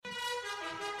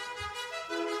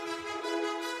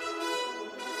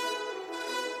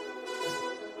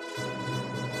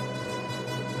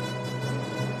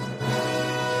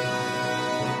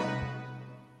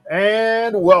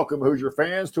And welcome, Hoosier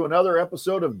fans, to another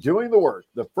episode of Doing the Work,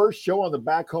 the first show on the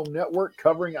Back Home Network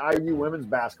covering IU women's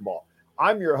basketball.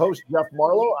 I'm your host, Jeff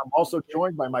Marlowe. I'm also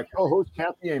joined by my co-host,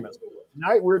 Kathy Amos.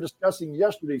 Tonight, we're discussing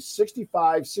yesterday's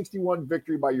 65-61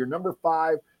 victory by your number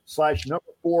 5/number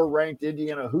 4 ranked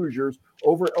Indiana Hoosiers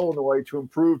over Illinois to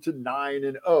improve to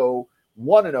 9-0,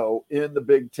 1-0 in the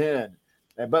Big Ten.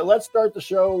 But let's start the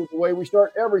show the way we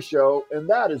start every show, and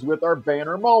that is with our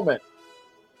banner moment.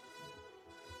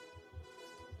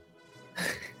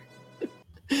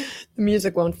 The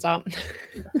music won't stop.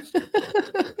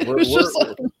 It's just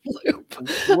like a loop.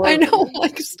 I know,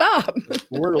 like, stop.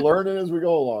 We're learning as we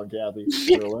go along, Kathy.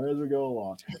 We're learning as we go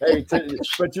along. Hey,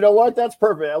 but you know what? That's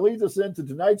perfect. That leads us into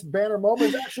tonight's banner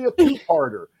moment. It's actually a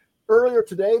two-parter. Earlier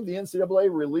today, the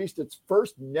NCAA released its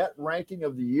first net ranking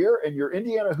of the year, and your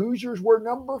Indiana Hoosiers were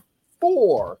number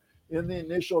 4 in the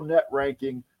initial net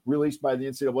ranking released by the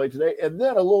NCAA today. And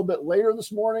then a little bit later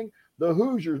this morning, the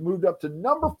Hoosiers moved up to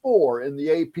number 4 in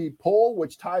the AP poll,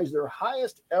 which ties their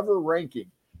highest ever ranking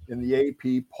in the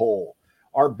AP poll.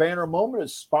 Our banner moment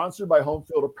is sponsored by Home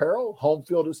Field Apparel. Home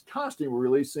Field is constantly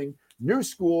releasing new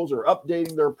schools or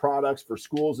updating their products for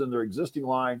schools in their existing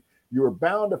line. You are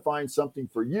bound to find something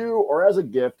for you or as a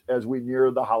gift as we near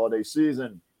the holiday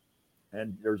season.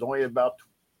 And there's only about,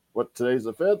 today's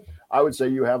the 5th? I would say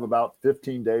you have about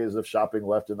 15 days of shopping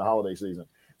left in the holiday season.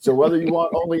 So whether you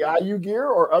want only IU gear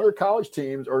or other college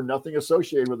teams or nothing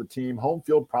associated with a team, Home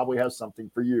Field probably has something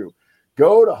for you.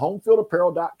 Go to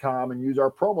homefieldapparel.com and use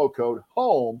our promo code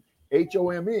HOME,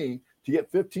 HOME, to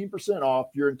get 15%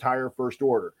 off your entire first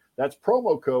order. That's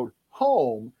promo code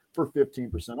HOME for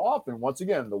 15% off. And once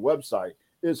again, the website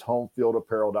is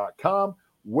homefieldapparel.com.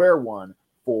 Wear one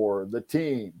for the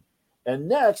team. And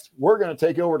next, we're going to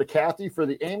take over to Kathy for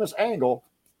the Amos Angle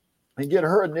and get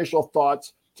her initial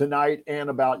thoughts tonight and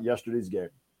about yesterday's game.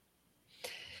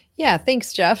 Yeah,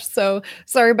 thanks, Jeff. So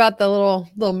sorry about the little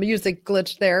music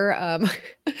glitch there.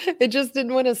 It just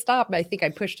didn't want to stop. I think I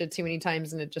pushed it too many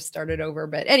times and it just started over.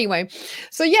 But anyway,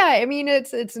 so yeah, I mean,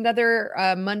 it's another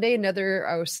Monday,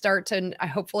 another start to a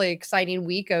hopefully exciting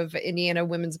week of Indiana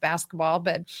women's basketball.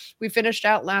 But we finished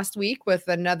out last week with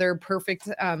another perfect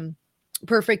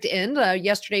end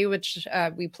yesterday, which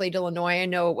we played Illinois. I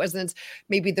know it wasn't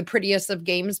maybe the prettiest of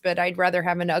games, but I'd rather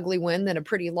have an ugly win than a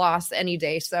pretty loss any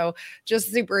day. So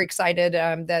just super excited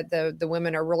that the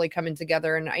women are really coming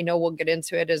together. And I know we'll get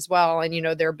into it as well. And, you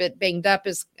know, they're a bit banged up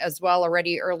as well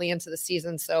already early into the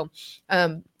season. So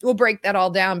we'll break that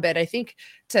all down. But I think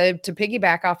to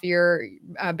piggyback off your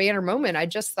banner moment, I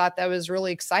just thought that was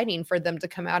really exciting for them to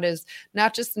come out as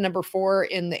not just number 4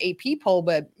 in the AP poll,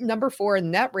 but number 4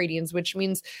 in net ratings, which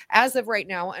means as of right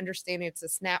now, understanding it's a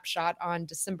snapshot on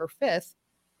December 5th,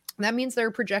 that means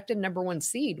they're projected number 1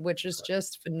 seed, which is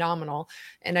just phenomenal.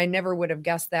 And I never would have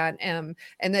guessed that. And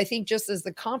I think just as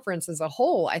the conference as a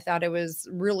whole, I thought it was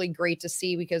really great to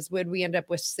see, because would we end up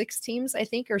with 6 teams, I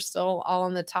think, are still all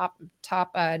on the top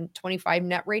 25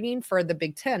 net rating for the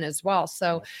Big Ten as well.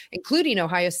 So including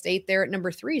Ohio State, they're at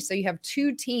number 3. So you have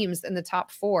 2 teams in the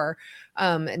top 4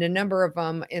 and a number of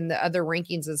them in the other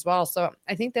rankings as well. So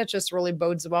I think that just really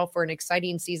bodes well for an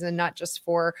exciting season, not just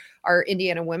for our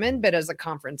Indiana women, but as a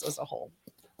conference as a whole.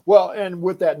 Well, and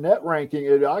with that net ranking,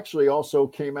 it actually also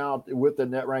came out with the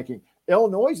net ranking.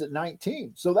 Illinois is at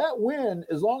 19. So that win,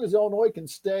 as long as Illinois can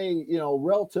stay,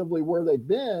 relatively where they've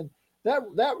been, that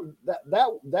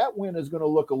win is going to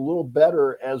look a little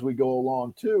better as we go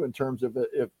along too, in terms of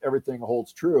if everything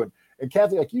holds true. And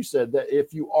Kathy, like you said, that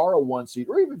if you are a 1 seed,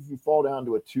 or even if you fall down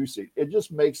to a 2 seed, it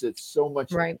just makes it so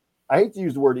much. Right. I hate to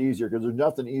use the word easier because there's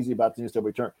nothing easy about the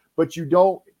NCAA tournament, but you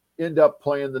don't end up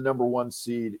playing the number 1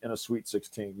 seed in a Sweet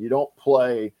 16. You don't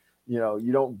play,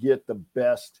 you don't get the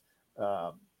best,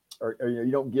 or you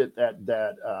don't get that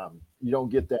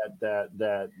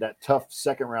tough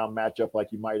second round matchup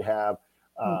like you might have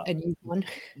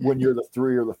when you're the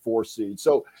 3 or the 4 seed.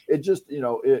 So it just,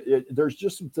 there's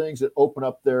just some things that open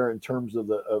up there in terms of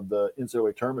the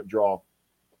NCAA tournament draw.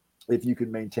 If you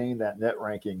can maintain that net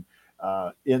ranking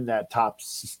in that top,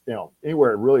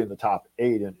 anywhere really in the top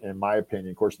 8, in my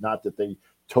opinion. Of course, not that they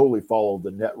totally follow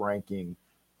the net ranking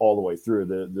all the way through.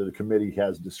 The committee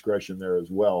has discretion there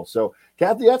as well. So,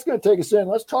 Kathy, that's going to take us in.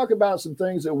 Let's talk about some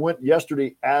things that went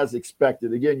yesterday as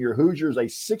expected. Again, your Hoosiers, a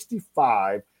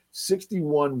 65-61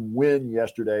 win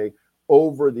yesterday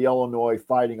over the Illinois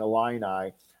Fighting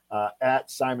Illini at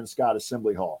Simon Scott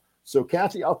Assembly Hall. So,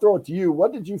 Kathy, I'll throw it to you.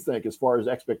 What did you think as far as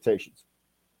expectations?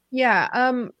 Yeah,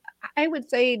 I would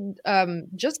say,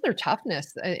 just their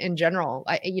toughness in general.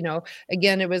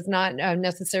 Again, it was not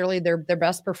necessarily their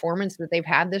best performance that they've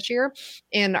had this year,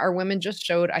 and our women just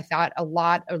showed, I thought, a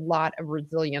lot of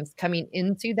resilience coming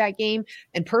into that game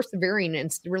and persevering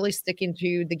and really sticking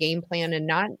to the game plan and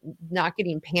not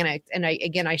getting panicked. And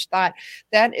I thought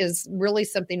that is really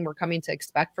something we're coming to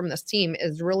expect from this team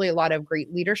is really a lot of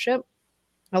great leadership,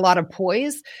 a lot of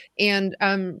poise, and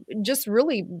just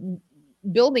really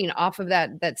building off of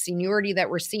that seniority that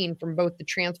we're seeing from both the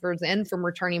transfers and from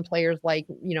returning players like,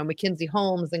 Mackenzie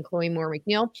Holmes and Chloe Moore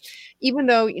McNeil. Even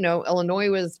though, Illinois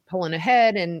was pulling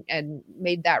ahead and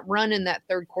made that run in that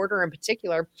third quarter in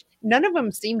particular, none of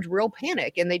them seemed real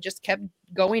panic, and they just kept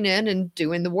going in and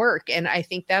doing the work. And I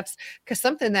think that's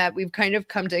something that we've kind of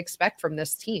come to expect from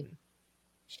this team.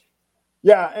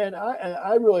 Yeah, and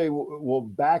I really will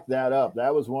back that up.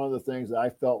 That was one of the things that I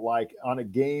felt like on a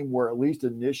game where, at least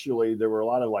initially, there were a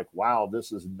lot of like, wow,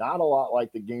 this is not a lot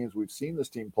like the games we've seen this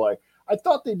team play. I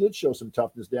thought they did show some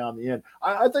toughness down the end.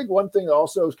 I think one thing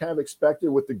also is kind of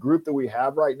expected with the group that we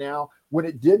have right now. When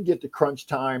it did get to crunch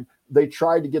time, they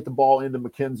tried to get the ball into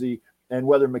Mackenzie, and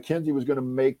whether Mackenzie was going to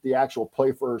make the actual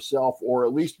play for herself, or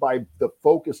at least by the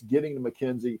focus getting to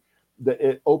Mackenzie, that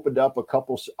it opened up a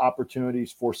couple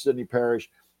opportunities for Sydney Parrish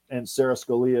and Sarah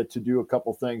Scalia to do a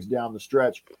couple things down the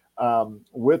stretch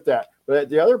with that. But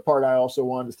the other part I also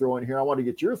wanted to throw in here, I want to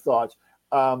get your thoughts.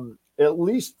 At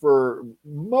least for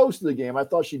most of the game, I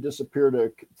thought she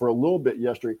disappeared for a little bit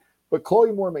yesterday, but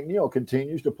Chloe Moore McNeil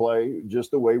continues to play just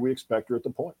the way we expect her at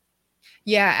the point.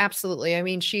 Yeah, absolutely. I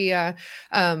mean, she,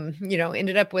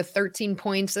 ended up with 13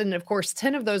 points. And of course,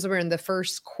 10 of those were in the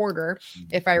first quarter,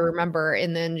 if I remember.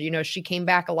 And then, she came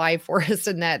back alive for us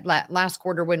in that last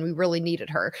quarter when we really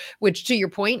needed her, which, to your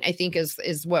point, I think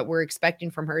is what we're expecting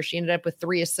from her. She ended up with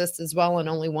 3 assists as well and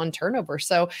only 1 turnover.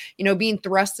 So, being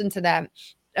thrust into that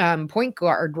point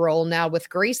guard role now with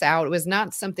Grace out, it was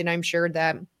not something I'm sure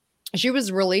that she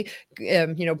was really,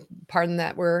 pardon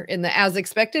that we're in the as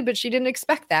expected, but she didn't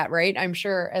expect that, right? I'm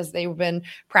sure, as they've been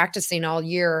practicing all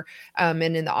year and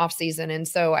in the off season. And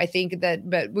so I think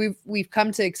but we've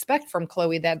come to expect from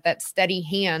Chloe that steady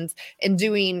hands and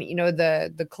doing,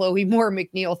 the Chloe Moore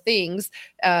McNeil things.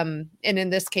 And in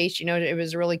this case, it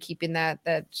was really keeping that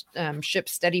ship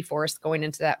steady for us going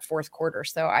into that fourth quarter.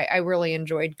 So I really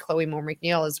enjoyed Chloe Moore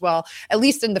McNeil as well, at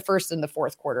least in the first and the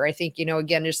fourth quarter. I think,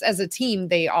 again, just as a team,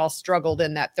 they all struggled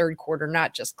in that third quarter,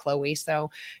 not just Chloe. So,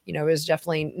 it was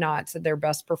definitely not their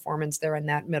best performance there in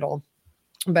that middle.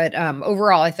 But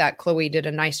overall, I thought Chloe did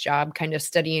a nice job kind of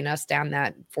steadying us down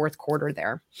that fourth quarter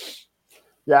there.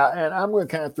 Yeah, and I'm going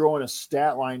to kind of throw in a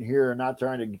stat line here, not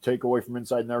trying to take away from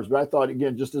inside numbers, but I thought,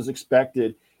 again, just as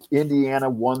expected, Indiana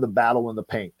won the battle in the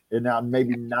paint. And now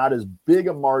maybe not as big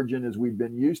a margin as we've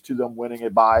been used to them winning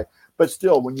it by, but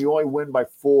still, when you only win by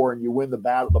 4 and you win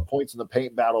the points in the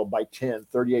paint battle by 10,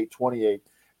 38-28,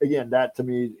 again, that to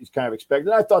me is kind of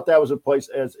expected. I thought that was a place,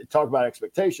 as talk about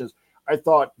expectations, I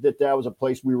thought that was a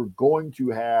place we were going to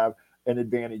have an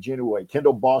advantage anyway.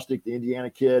 Kendall Bostic, the Indiana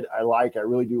kid, I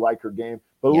really do like her game,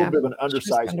 but a little bit of an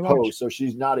undersized post. So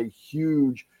she's not a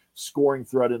huge scoring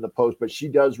threat in the post, but she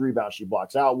does rebound. She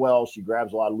blocks out well. She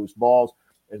grabs a lot of loose balls.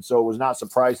 And so it was not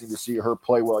surprising to see her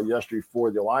play well yesterday for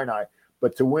the Illini.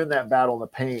 But to win that battle in the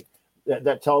paint,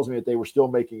 that tells me that they were still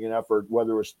making an effort,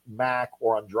 whether it was MAC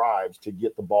or on drives, to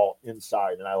get the ball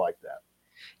inside. And I like that.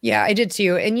 Yeah, I did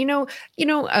too.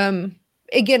 And,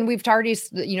 again, we've already,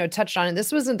 touched on it.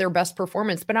 This wasn't their best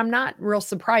performance, but I'm not real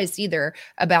surprised either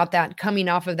about that coming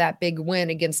off of that big win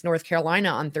against North Carolina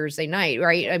on Thursday night,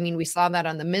 right? I mean, we saw that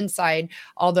on the men's side,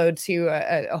 although to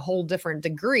a whole different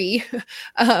degree.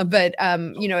 But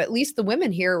at least the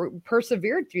women here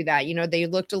persevered through that. They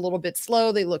looked a little bit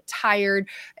slow. They looked tired.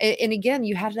 And again,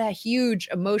 you had that huge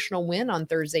emotional win on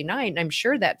Thursday night. And I'm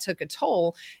sure that took a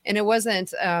toll. And it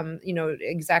wasn't,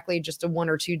 exactly just a 1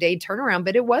 or 2 day turnaround,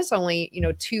 but it was only,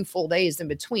 2 full days in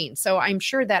between. So I'm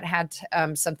sure that had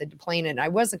something to play in it. I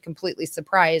wasn't completely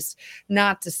surprised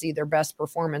not to see their best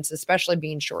performance, especially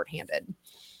being shorthanded.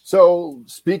 So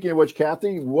speaking of which,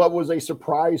 Kathy, what was a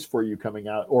surprise for you coming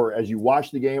out, or as you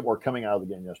watched the game or coming out of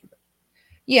the game yesterday?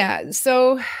 Yeah.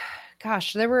 So,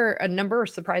 gosh, there were a number of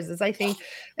surprises. I think,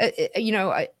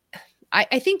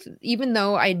 I think even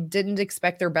though I didn't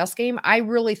expect their best game, I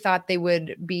really thought they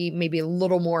would be maybe a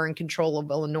little more in control of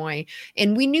Illinois.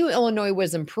 And we knew Illinois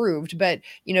was improved, but,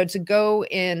 to go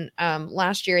in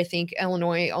last year, I think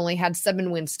Illinois only had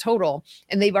 7 wins total,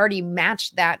 and they've already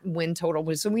matched that win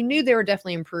total. So we knew they were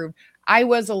definitely improved. I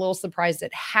was a little surprised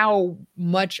at how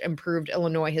much improved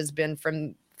Illinois has been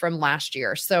from from last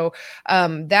year. So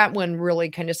that one really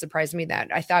kind of surprised me that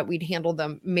I thought we'd handle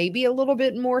them maybe a little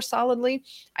bit more solidly.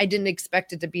 I didn't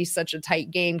expect it to be such a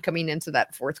tight game coming into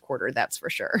that fourth quarter. That's for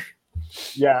sure.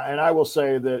 Yeah, and I will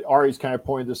say that Ari's kind of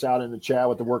pointed this out in the chat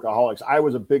with the Workaholics. I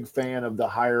was a big fan of the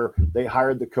hire. They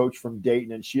hired the coach from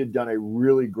Dayton, and she had done a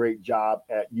really great job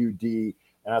at UD.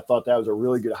 And I thought that was a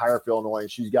really good hire for Illinois.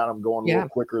 And she's got them going a little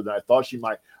quicker than I thought she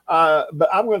might. But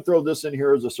I'm going to throw this in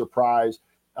here as a surprise.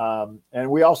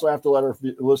 And we also have to let our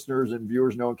listeners and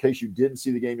viewers know, in case you didn't see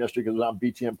the game yesterday because it was on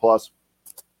BTN Plus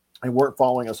and weren't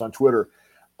following us on Twitter,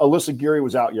 Alyssa Geary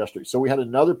was out yesterday. So we had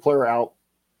another player out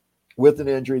with an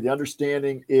injury. The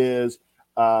understanding is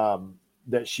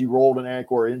that she rolled an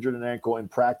ankle or injured an ankle in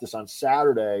practice on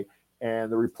Saturday.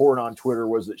 And the report on Twitter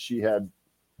was that she had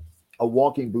a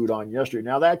walking boot on yesterday.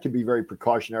 Now that could be very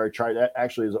precautionary. That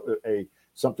actually is a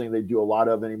something they do a lot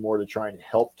of anymore to try and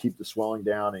help keep the swelling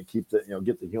down and keep the,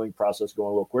 get the healing process going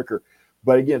a little quicker.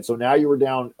 But again, so now you were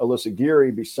down Alyssa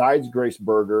Geary besides Grace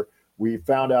Berger. We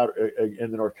found out in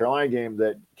the North Carolina game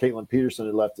that Caitlin Peterson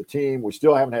had left the team. We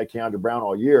still haven't had Keandra Brown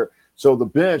all year. So the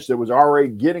bench that was already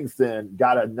getting thin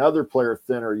got another player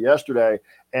thinner yesterday.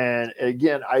 And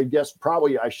again, I guess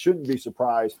probably I shouldn't be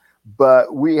surprised,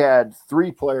 but we had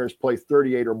 3 players play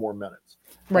 38 or more minutes,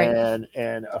 right?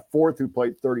 And a fourth who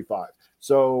played 35.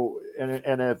 So, and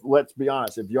if, let's be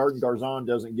honest, if Yarden Garzon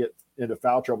doesn't get into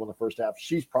foul trouble in the first half,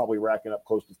 she's probably racking up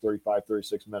close to 35,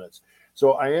 36 minutes.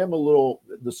 So I am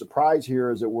the surprise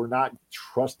here is that we're not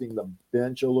trusting the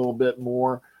bench a little bit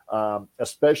more,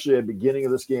 especially at the beginning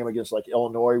of this game against like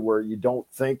Illinois, where you don't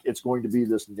think it's going to be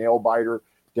this nail biter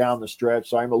down the stretch.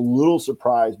 So I'm a little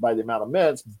surprised by the amount of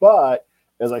minutes, but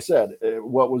as I said,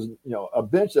 what was, a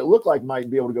bench that looked like might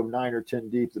be able to go 9 or 10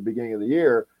 deep at the beginning of the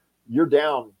year, you're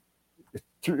down,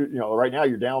 right now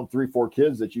you're down 3-4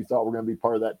 kids that you thought were going to be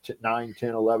part of that 9, 10,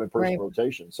 11 person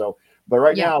rotation. So,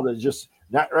 but now there's just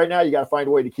not right now. You got to find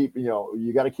a way to keep,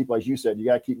 you got to keep, like you said, you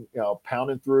got to keep,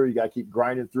 pounding through, you got to keep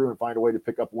grinding through and find a way to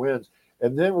pick up wins.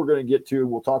 And then we're going to get to,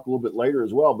 we'll talk a little bit later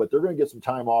as well, but they're going to get some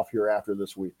time off here after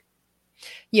this week.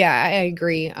 Yeah, I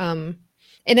agree.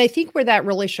 And I think where that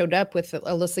really showed up with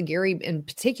Alyssa Geary in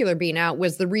particular being out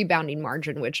was the rebounding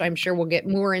margin, which I'm sure we'll get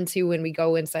more into when we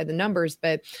go inside the numbers.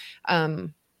 But,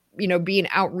 being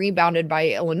out rebounded by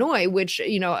Illinois, which,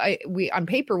 we on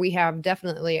paper, we have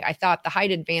definitely, I thought, the height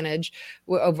advantage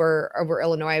over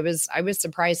Illinois. I was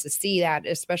surprised to see that,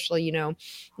 especially,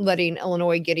 letting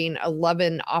Illinois getting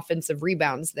 11 offensive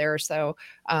rebounds there. So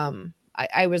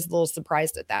I was a little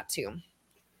surprised at that too.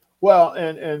 Well,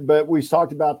 but we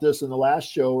talked about this in the last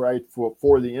show, right?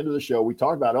 For the end of the show, we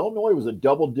talked about Illinois was a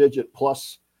double-digit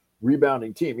plus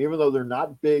rebounding team, even though they're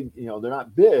not big. They're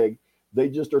not big. They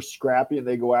just are scrappy and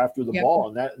they go after the ball,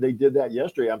 and that they did that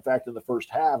yesterday. In fact, in the first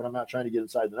half, and I'm not trying to get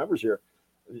inside the numbers here,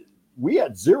 we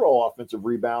had 0 offensive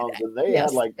rebounds, and they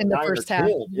had like in 9 or 10.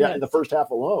 In the first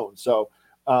half alone. So,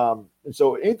 and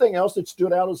so anything else that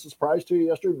stood out as a surprise to you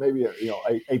yesterday? Maybe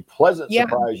a pleasant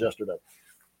surprise yesterday.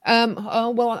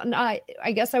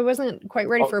 I guess I wasn't quite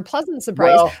ready for a pleasant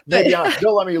surprise. Well, maybe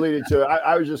don't let me lead it to it.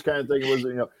 I was just kind of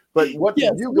thinking, but what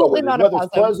did you go with, whether it's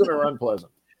pleasant or unpleasant?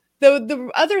 The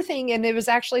other thing, and it was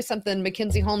actually something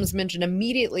Mackenzie Holmes mentioned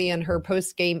immediately in her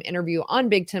post-game interview on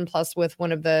Big Ten Plus with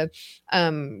one of the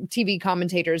TV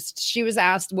commentators. She was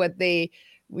asked what they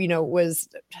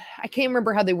I can't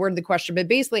remember how they worded the question, but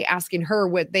basically asking her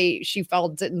what she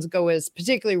felt didn't go as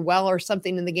particularly well or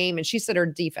something in the game. And she said her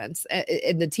defense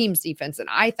in the team's defense. And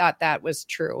I thought that was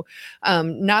true.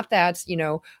 Not that,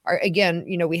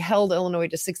 we held Illinois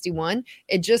to 61.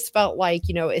 It just felt like,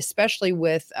 especially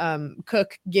with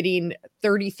Cook getting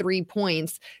 33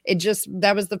 points,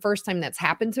 that was the first time that's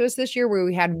happened to us this year, where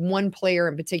we had one player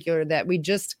in particular that we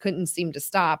just couldn't seem to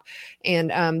stop.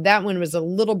 And that one was a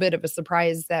little bit of a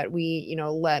surprise that we,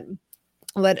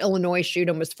 let Illinois shoot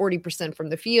almost 40% from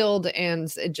the field.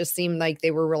 And it just seemed like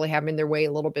they were really having their way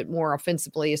a little bit more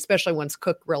offensively, especially once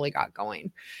Cook really got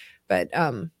going. But,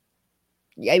 again,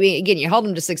 you held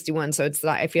them to 61. So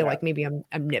I feel like maybe I'm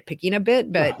nitpicking a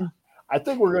bit, but I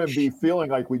think we're going to be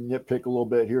feeling like we nitpick a little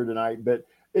bit here tonight, but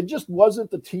it just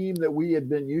wasn't the team that we had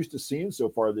been used to seeing so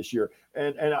far this year.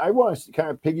 And I want to kind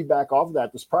of piggyback off of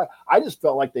that. I just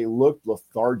felt like they looked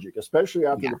lethargic, especially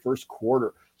after the first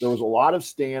quarter. There was a lot of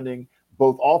standing,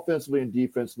 both offensively and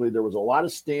defensively. There was a lot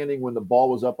of standing when the ball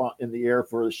was up in the air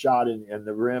for the shot and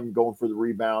the rim going for the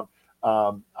rebound.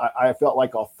 I felt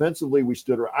like offensively we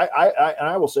stood around.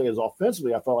 I will say, as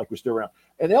offensively, I felt like we stood around.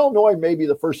 And Illinois may be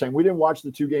the first time. We didn't watch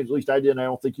the 2 games. At least I didn't. I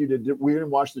don't think you did. We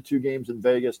didn't watch the 2 games in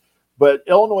Vegas. But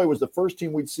Illinois was the first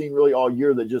team we'd seen really all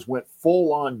year that just went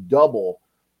full on double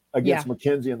against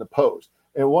Mackenzie in the post.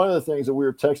 And one of the things that we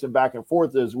were texting back and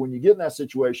forth is when you get in that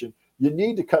situation, you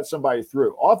need to cut somebody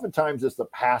through. Oftentimes it's the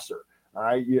passer. All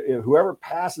right. Whoever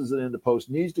passes it into post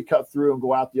needs to cut through and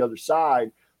go out the other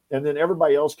side. And then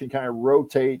everybody else can kind of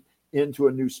rotate into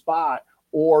a new spot.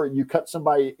 Or you cut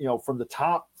somebody, from the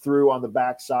top through on the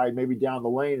backside, maybe down the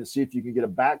lane, and see if you can get a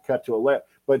back cut to a left.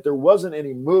 But there wasn't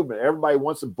any movement. Everybody,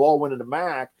 once the ball went into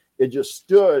Mac, it just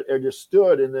stood.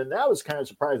 And then that was kind of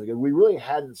surprising because we really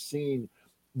hadn't seen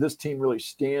this team really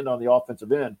stand on the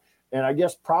offensive end. And I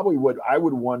guess probably what I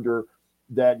would wonder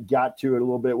that got to it a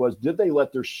little bit was, did they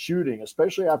let their shooting,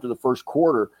 especially after the first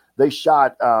quarter, they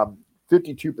shot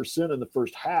 52% in the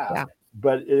first half. Yeah.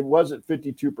 But it wasn't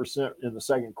 52% in the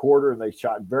second quarter, and they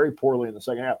shot very poorly in the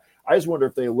second half. I just wonder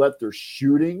if they let their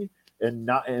shooting and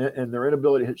their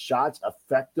inability to hit shots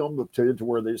affect them to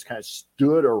where they just kind of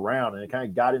stood around and it kind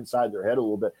of got inside their head a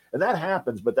little bit. And that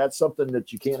happens, but that's something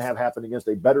that you can't have happen against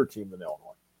a better team than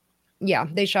Illinois. Yeah,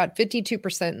 they shot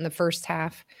 52% in the first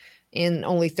half and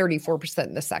only 34%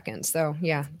 in the second. So,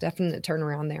 yeah, definite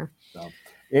turnaround there. So,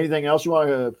 anything else you want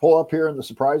to pull up here in the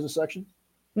surprises section?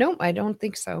 Nope, I don't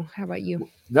think so. How about you?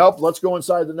 Nope. Let's go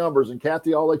inside the numbers. And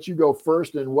Kathy, I'll let you go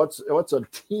first. And what's a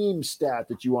team stat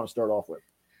that you want to start off with?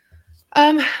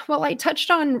 Well, I touched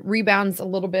on rebounds a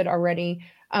little bit already.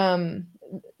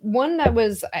 One that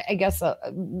was, I guess,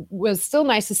 was still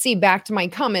nice to see, back to my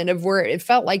comment of where it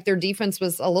felt like their defense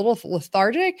was a little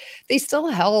lethargic. They still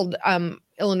held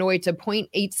Illinois to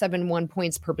 0.871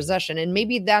 points per possession. And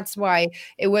maybe that's why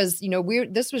it was,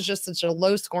 this was just such a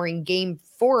low scoring game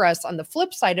for us. On the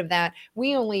flip side of that,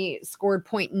 we only scored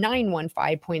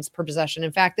 0.915 points per possession.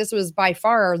 In fact, this was by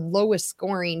far our lowest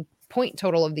scoring point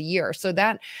total of the year. So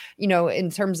that, in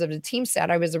terms of the team stat,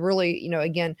 I was really,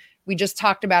 again, we just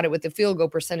talked about it with the field goal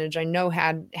percentage. I know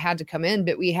had to come in,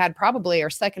 but we had probably our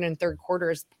second and third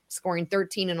quarters scoring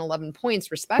 13 and 11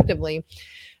 points respectively.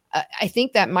 I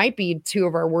think that might be two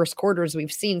of our worst quarters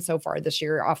we've seen so far this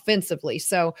year offensively.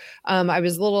 So I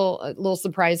was a little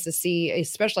surprised to see,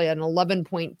 especially an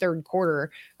 11-point third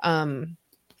quarter.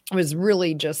 Was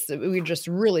really we were just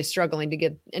really struggling to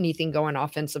get anything going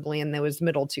offensively in those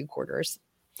middle two quarters.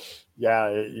 Yeah,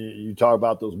 you talk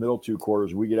about those middle two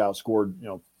quarters. We get outscored,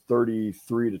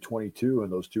 33-22 in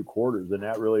those two quarters, and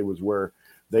that really was where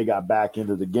they got back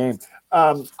into the game.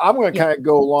 I'm going to kind of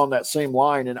go along that same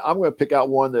line, and I'm going to pick out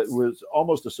one that was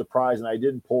almost a surprise, and I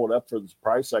didn't pull it up for the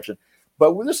surprise section.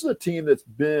 But this is a team that's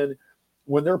been,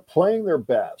 when they're playing their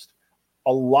best,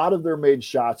 a lot of their made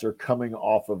shots are coming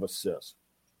off of assists.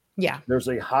 Yeah. There's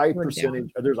a high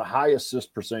percentage. There's a high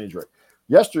assist percentage rate.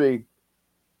 Yesterday,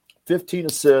 15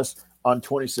 assists on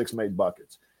 26 made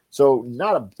buckets. So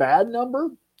not a bad number.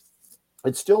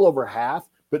 It's still over half,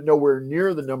 but nowhere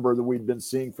near the number that we've been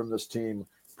seeing from this team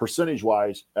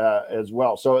percentage-wise as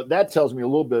well. So that tells me a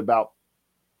little bit about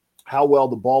how well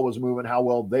the ball was moving, how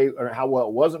well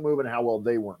it wasn't moving, how well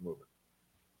they weren't moving.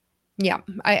 Yeah,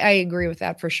 I agree with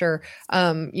that for sure.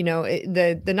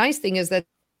 The nice thing is that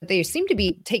they seem to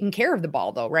be taking care of the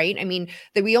ball, though, right? I mean,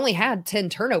 that we only had 10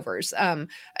 turnovers, so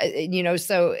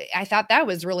I thought that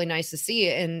was really nice to see.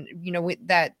 And,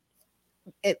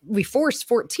 we forced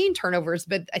 14 turnovers,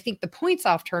 but I think the points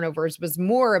off turnovers was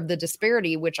more of the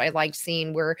disparity, which I liked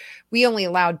seeing, where we only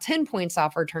allowed 10 points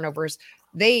off our turnovers.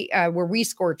 Where we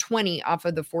scored 20 off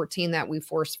of the 14 that we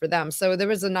forced for them. So there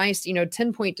was a nice,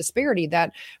 10-point disparity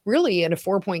that really in a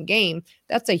 4-point game,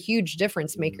 that's a huge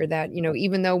difference maker that,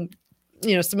 even though,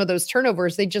 some of those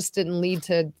turnovers, they just didn't lead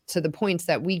to the points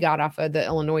that we got off of the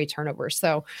Illinois turnovers.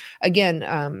 So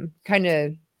again, kind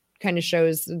of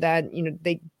shows that,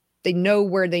 they know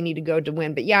where they need to go to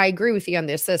win. But yeah, I agree with you on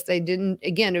the assist. They didn't,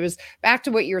 again, it was back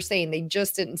to what you were saying. They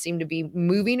just didn't seem to be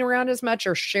moving around as much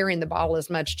or sharing the ball as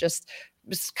much, just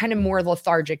kind of more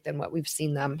lethargic than what we've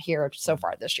seen them here so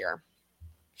far this year.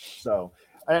 So,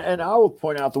 and I will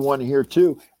point out the one here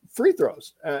too, free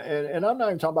throws. And I'm not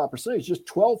even talking about percentage, just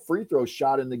 12 free throws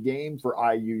shot in the game for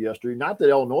IU yesterday. Not that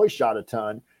Illinois shot a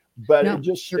ton, but it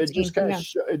just kind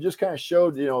of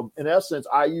showed, in essence,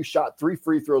 IU shot 3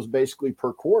 free throws basically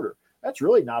per quarter. That's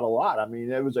really not a lot. I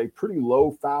mean, it was a pretty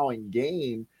low fouling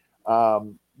game,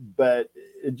 but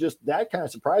that kind of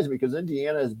surprised me because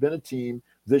Indiana has been a team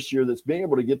this year that's been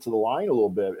able to get to the line a little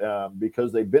bit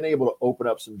because they've been able to open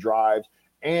up some drives,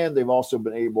 and they've also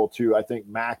been able to, I think,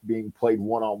 Mac being played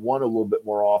one-on-one a little bit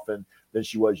more often than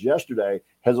she was yesterday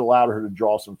has allowed her to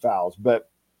draw some fouls. But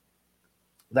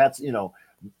that's,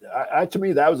 to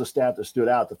me, that was a stat that stood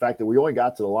out. The fact that we only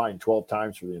got to the line 12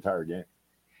 times for the entire game.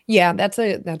 Yeah, that's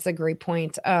a great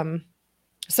point.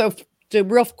 So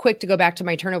real quick to go back to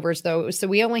my turnovers though. So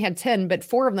we only had 10, but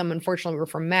 4 of them, unfortunately, were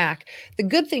from Mac. The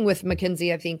good thing with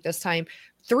Mackenzie, I think this time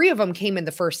 3 of them came in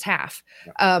the first half.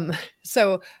 Yeah.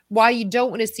 So why you don't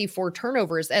want to see 4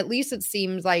 turnovers, at least it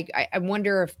seems like, I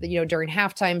wonder if, during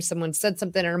halftime, someone said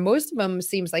something, or most of them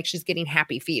seems like she's getting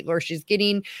happy feet, or she's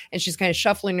kind of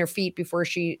shuffling her feet before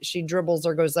she dribbles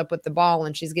or goes up with the ball,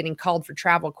 and she's getting called for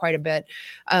travel quite a bit.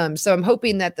 So I'm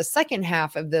hoping that the second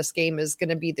half of this game is going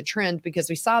to be the trend, because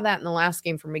we saw that in the last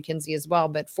game from Mackenzie as well.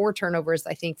 But 4 turnovers,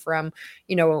 I think, from,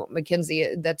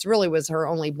 Mackenzie, that's really was her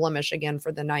only blemish again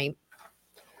for the night.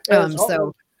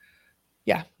 So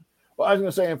yeah. Well, I was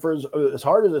going to say, and for as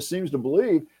hard as it seems to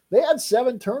believe, they had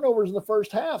 7 turnovers in the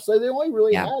first half. So they only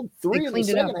really had 3 in the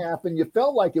second half, and you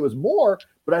felt like it was more,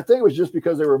 but I think it was just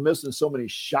because they were missing so many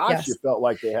shots. Yes. You felt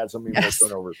like they had so many more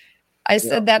turnovers. I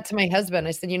said that to my husband.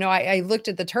 I said, I looked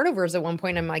at the turnovers at one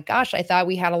point. I'm like, gosh, I thought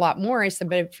we had a lot more. I said,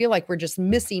 but I feel like we're just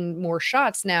missing more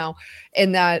shots now.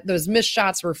 And that those missed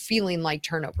shots were feeling like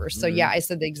turnovers. So yeah, I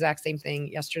said the exact same thing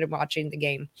yesterday watching the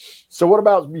game. So what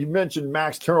about, you mentioned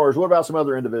max turnovers. What about some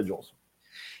other individuals?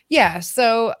 Yeah.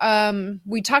 So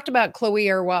we talked about Chloe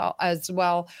as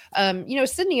well.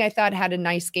 Sydney, I thought, had a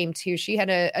nice game too. She had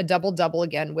a double-double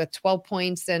again with 12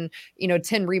 points and,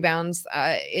 10 rebounds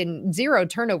in 0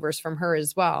 turnovers from her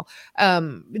as well.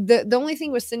 The only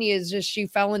thing with Sydney is just she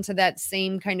fell into that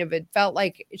same kind of, it felt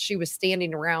like she was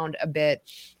standing around a bit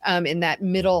in that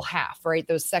middle half, right?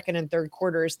 Those second and third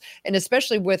quarters. And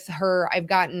especially with her, I've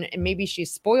gotten, and maybe she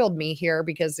spoiled me here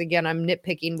because, again, I'm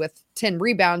nitpicking with 10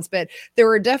 rebounds, but there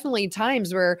were definitely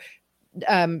times where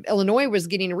Illinois was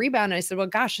getting a rebound, and I said, well,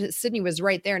 gosh, Sydney was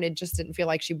right there, and it just didn't feel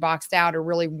like she boxed out or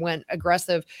really went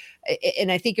aggressive.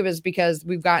 And I think it was because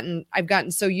I've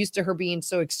gotten so used to her being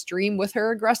so extreme with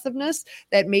her aggressiveness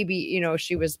that maybe,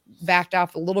 she was backed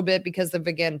off a little bit because of,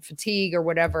 again, fatigue or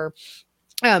whatever.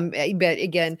 But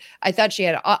again, I thought she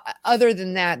had, other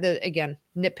than that, again,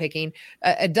 nitpicking,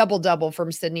 a double-double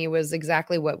from Sydney was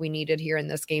exactly what we needed here in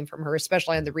this game from her,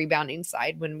 especially on the rebounding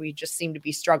side when we just seem to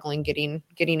be struggling getting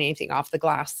anything off the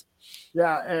glass.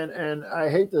 Yeah, and I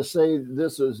hate to say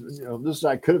this is,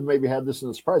 I could have maybe had this in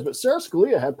the surprise, but Sarah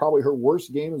Scalia had probably her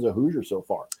worst game as a Hoosier so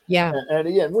far. Yeah. And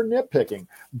again, we're nitpicking,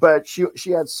 but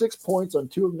she had 6 points on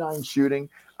 2 of 9 shooting,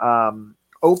 0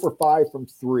 for 5 from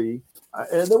 3.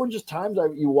 And there were just times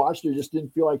you watched her, just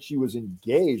didn't feel like she was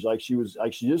engaged, like she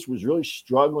just was really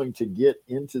struggling to get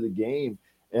into the game.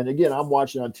 And again, I'm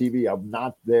watching on TV. I'm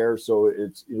not there, so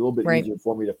it's a little bit easier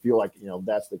for me to feel like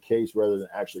that's the case rather than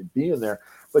actually being there.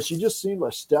 But she just seemed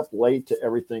a step late to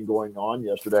everything going on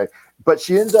yesterday. But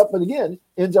she ends up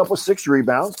with 6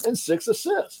 rebounds and 6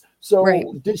 assists. So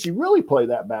did she really play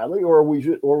that badly, or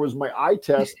was my eye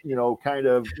test, kind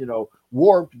of,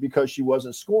 warped because she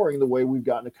wasn't scoring the way we've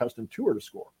gotten accustomed to her to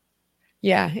score?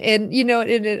 Yeah. And,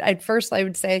 at first I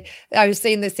would say I was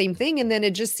saying the same thing. And then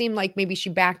it just seemed like maybe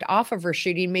she backed off of her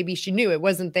shooting. Maybe she knew it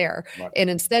wasn't there. Right. And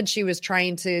instead she was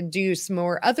trying to do some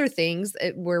more other things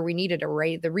where we needed her,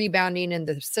 right? The rebounding and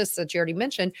the assists that you already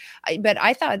mentioned. But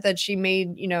I thought that she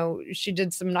made, she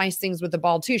did some nice things with the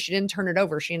ball too. She didn't turn it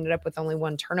over. She ended up with only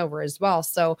 1 turnover as well.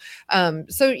 So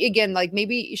again, like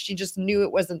maybe she just knew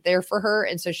it wasn't there for her.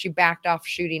 And so she backed off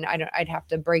shooting. I'd have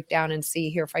to break down and see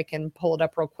here if I can pull it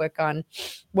up real quick on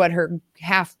what her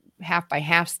half by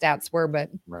half stats were. But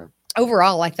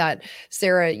overall, I thought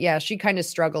Sarah, she kind of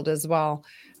struggled as well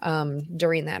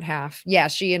during that half. Yeah,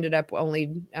 she ended up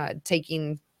only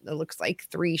taking, it looks like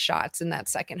 3 shots in that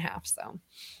second half. So,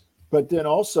 but then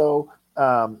also,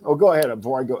 go ahead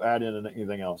before I go add in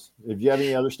anything else. If you have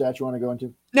any other stats you want to go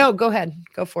into? No, go ahead.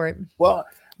 Go for it. Well,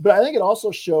 but I think it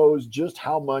also shows just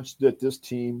how much that this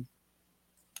team,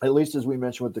 at least as we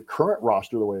mentioned with the current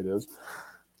roster the way it is,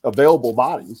 available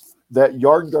bodies, that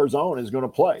Yarden Garzon is going to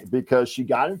play, because she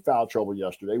got in foul trouble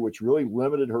yesterday, which really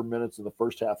limited her minutes in the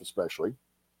first half especially.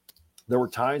 There were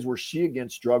times where she again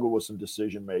struggled with some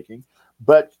decision making,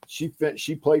 but she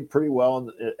played pretty well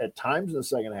at times in the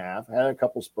second half, had a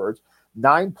couple spurts,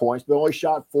 9 points, but only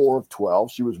shot 4 of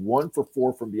 12. She was 1 for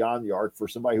 4 from beyond the arc for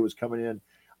somebody who was coming in.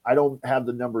 I don't have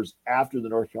the numbers after the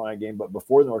North Carolina game, but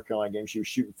before the North Carolina game, she was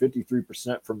shooting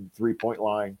 53% from the 3-point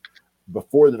line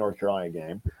before the North Carolina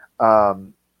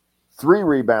game. 3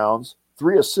 rebounds,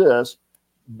 3 assists,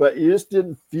 but it just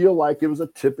didn't feel like it was a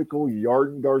typical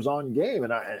Yarden Garzon game.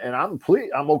 And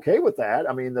I'm okay with that.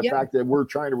 I mean, the fact that we're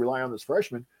trying to rely on this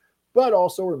freshman, but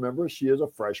also remember she is a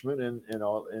freshman,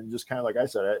 and just kind of like I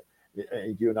said,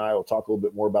 you and I will talk a little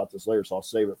bit more about this later, so I'll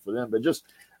save it for them. But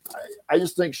I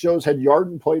just think shows, had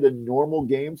Yarden played a normal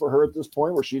game for her at this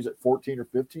point where she's at 14 or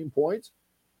 15 points,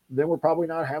 then we're probably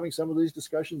not having some of these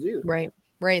discussions either.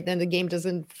 Right. Then the game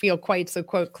doesn't feel quite so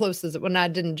quote close as it, well,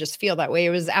 not didn't just feel that way.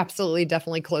 It was absolutely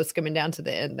definitely close coming down to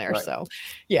the end there. Right. So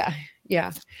yeah.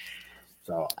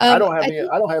 So I don't have think,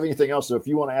 I don't have anything else. So if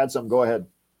you want to add something, go ahead.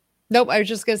 nope. I was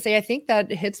just going to say, I think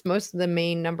that hits most of the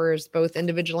main numbers, both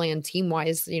individually and team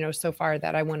wise, so far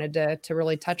that I wanted to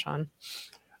really touch on.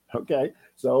 Okay.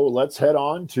 So let's head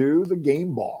on to the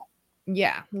game ball.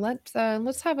 Yeah, let's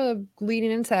have a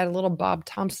leading into that a little Bob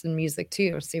Thompson music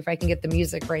too. See if I can get the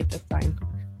music right this time.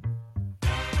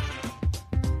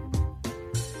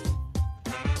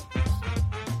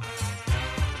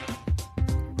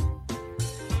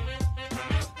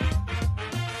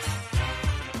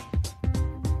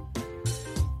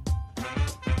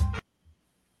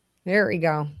 There we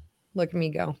go. Look at me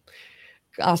go.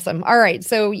 Awesome. All right.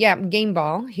 So yeah, game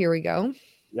ball. Here we go.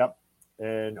 Yep.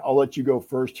 And I'll let you go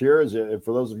first here. As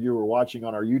for those of you who are watching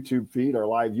on our YouTube feed, our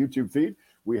live YouTube feed,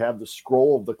 we have the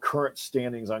scroll of the current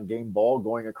standings on game ball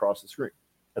going across the screen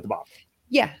at the bottom.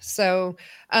 Yeah. So,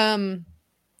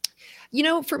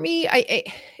 for me,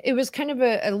 it was kind of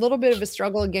a little bit of a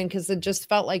struggle again because it just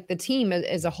felt like the team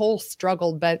as a whole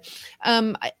struggled. But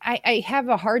I have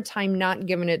a hard time not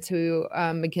giving it to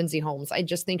Mackenzie Holmes. I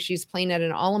just think she's playing at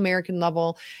an All-American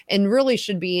level and really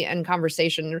should be in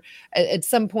conversation at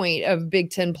some point of Big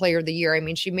Ten Player of the Year. I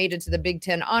mean, she made it to the Big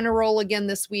Ten honor roll again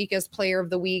this week as Player of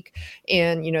the Week,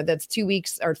 and that's 2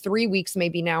 weeks or 3 weeks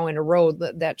maybe now in a row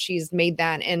that she's made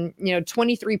that. And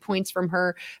 23 points from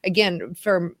her again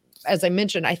from. As I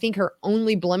mentioned, I think her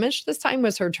only blemish this time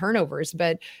was her turnovers,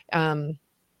 but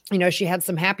she had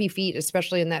some happy feet,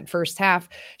 especially in that first half.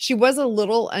 She was a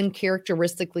little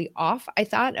uncharacteristically off, I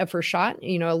thought, of her shot,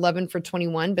 11 for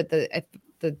 21, but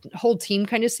the whole team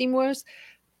kind of seemed was.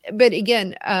 But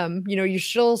again, you're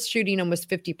still shooting almost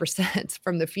 50%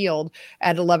 from the field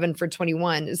at 11 for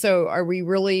 21. So are we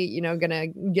really, going to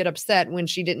get upset when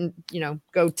she didn't,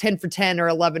 go 10 for 10 or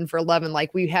 11 for 11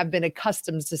 like we have been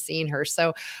accustomed to seeing her?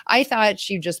 So I thought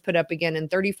she just put up again in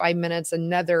 35 minutes,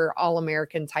 another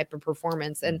All-American type of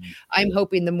performance. And I'm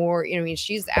hoping the more,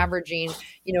 she's averaging,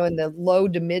 in the low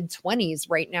to mid 20s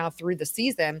right now through the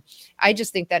season. I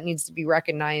just think that needs to be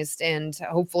recognized. And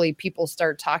hopefully people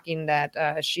start talking that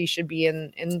she should be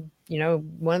in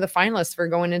one of the finalists for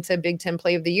going into Big Ten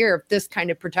Play of the Year. If this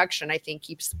kind of production, I think,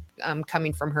 keeps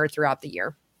coming from her throughout the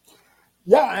year.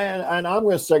 Yeah, and I'm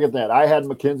going to second that. I had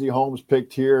Mackenzie Holmes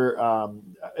picked here.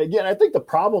 Again, I think the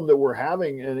problem that we're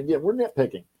having, and again, we're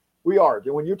nitpicking. We are.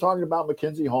 When you're talking about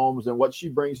Mackenzie Holmes and what she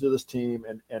brings to this team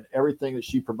and everything that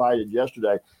she provided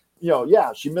yesterday,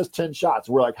 she missed 10 shots.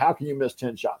 We're like, how can you miss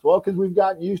 10 shots? Well, because we've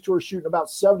gotten used to her shooting about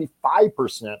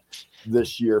 75%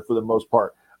 this year for the most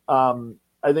part.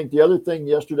 I think the other thing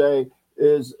yesterday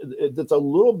is it's a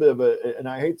little bit of and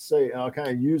I hate to say, and I'll kind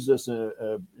of use this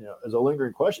as a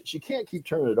lingering question. She can't keep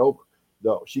turning it over,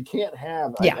 though. She can't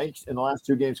have, I think, in the last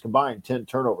 2 games combined, 10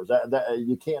 turnovers. That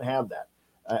you can't have that.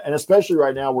 And especially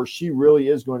right now where she really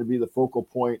is going to be the focal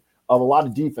point of a lot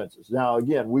of defenses. Now,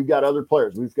 again, we've got other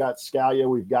players. We've got Scalia.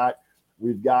 We've got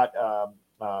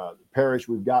Parrish.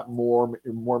 We've got Moore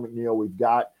McNeil. We've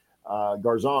got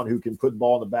Garzon, who can put the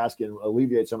ball in the basket and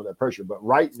alleviate some of that pressure. But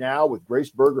right now, with Grace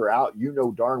Berger out,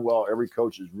 darn well every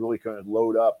coach is really going to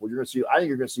load up. Well, I think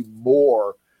you're going to see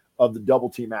more of the double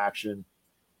team action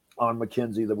on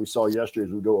Mackenzie that we saw yesterday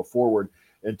as we go forward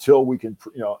until we can,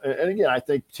 and again, I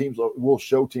think teams will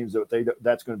show teams that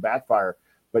that's going to backfire.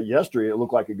 But yesterday, it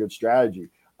looked like a good strategy.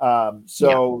 That's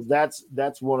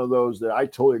one of those that I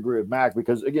totally agree with Mac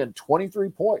because, again, 23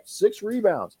 points, 6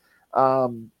 rebounds,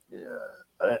 an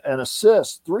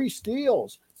assist, 3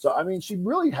 steals. So, I mean, she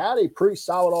really had a pretty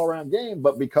solid all-around game,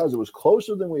 but because it was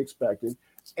closer than we expected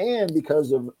and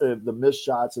because of the missed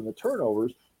shots and the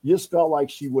turnovers, you just felt like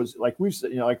she was, like we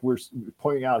said, like we're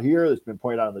pointing out here, that's been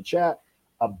pointed out in the chat,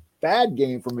 a bad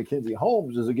game for Mackenzie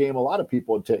Holmes is a game a lot of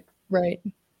people would take. Right.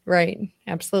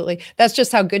 Absolutely. That's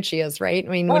just how good she is, right? I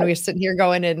mean, when we're sitting here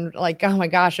going and like, oh my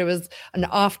gosh, it was an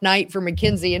off night for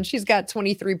Mackenzie and she's got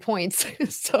 23 points.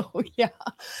 So yeah,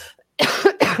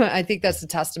 I think that's a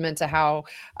testament to how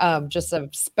just a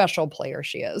special player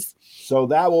she is. So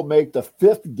that will make the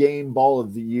 5th game ball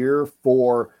of the year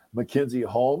for Mackenzie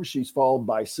Holmes. She's followed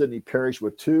by Sydney Parrish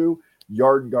with 2,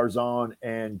 Yarden Garzon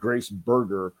and Grace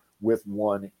Berger with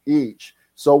 1 each.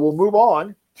 So we'll move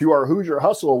on to our Hoosier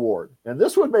Hustle Award. And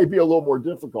this one may be a little more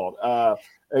difficult.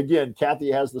 Again,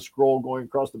 Kathy has the scroll going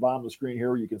across the bottom of the screen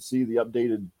here. You can see the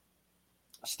updated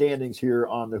standings here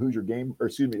on the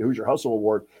the Hoosier Hustle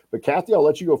Award. But Kathy, I'll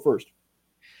let you go first.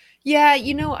 Yeah,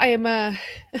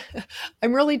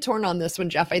 I'm really torn on this one,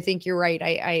 Jeff. I think you're right.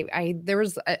 I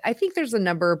think there's a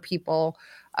number of people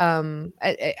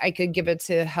I could give it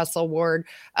to Hustle Ward.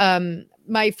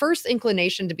 My first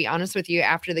inclination, to be honest with you,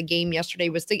 after the game yesterday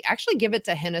was to actually give it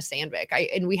to Henna Sandvik.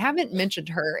 And we haven't mentioned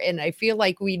her, and I feel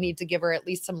like we need to give her at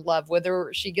least some love,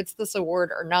 whether she gets this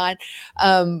award or not.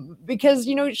 Because,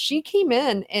 she came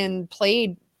in and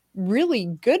played really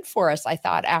good for us, I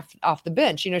thought, off the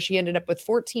bench. She ended up with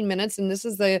 14 minutes, and this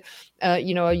is a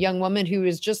young woman who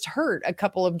was just hurt a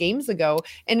couple of games ago.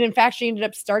 And in fact, she ended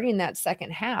up starting that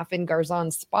second half in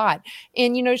Garzon's spot.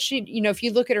 And, if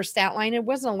you look at her stat line, it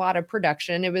wasn't a lot of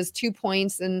production. It was 2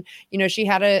 points, and, she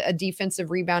had a defensive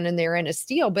rebound in there and a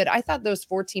steal. But I thought those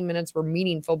 14 minutes were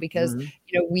meaningful because,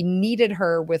 we needed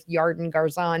her with Yard and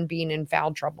Garzon being in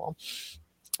foul trouble.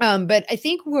 But I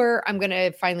think where I'm going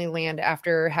to finally land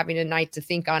after having a night to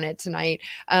think on it tonight,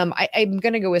 I'm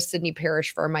going to go with Sydney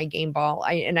Parrish for my game ball.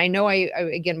 I know I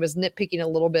again was nitpicking a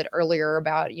little bit earlier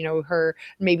about, her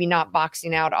maybe not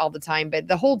boxing out all the time, but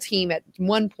the whole team at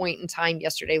one point in time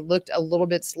yesterday looked a little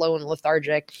bit slow and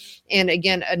lethargic. And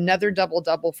again, another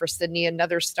double-double for Sydney,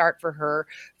 another start for her,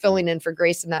 filling in for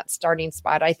Grace in that starting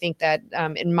spot. I think that,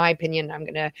 in my opinion, I'm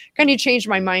going to kind of change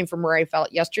my mind from where I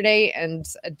felt yesterday, and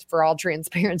for all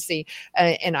transparency,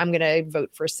 and I'm going to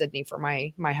vote for Sydney for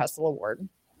my Hustle Award.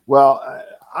 Well,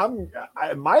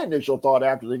 my initial thought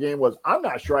after the game was I'm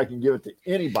not sure I can give it to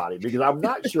anybody because I'm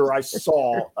not sure I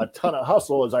saw a ton of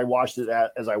hustle as I watched it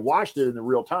in the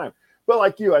real time. But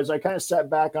like you, as I kind of sat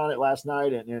back on it last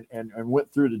night and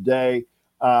went through the day,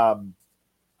 thought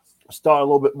a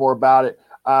little bit more about it.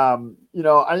 I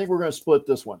think we're going to split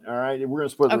this one. All right. We're going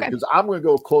to split this because I'm going to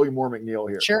go Chloe Moore McNeil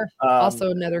here. Sure.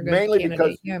 Also another good mainly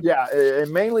candidate.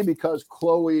 And mainly because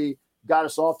Chloe got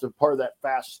us off to part of that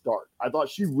fast start. I thought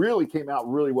she really came out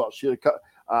really well. She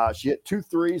hit 2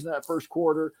 threes in that first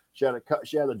quarter. She had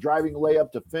a driving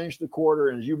layup to finish the quarter.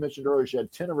 And as you mentioned earlier, she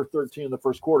had 10 of her 13 in the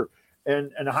first quarter.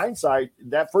 And in hindsight,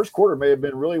 that first quarter may have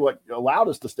been really what allowed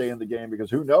us to stay in the game,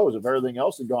 because who knows if everything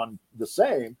else had gone the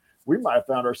same, we might have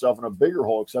found ourselves in a bigger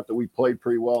hole, except that we played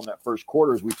pretty well in that first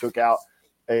quarter as we took out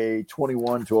a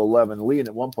 21-11 lead. And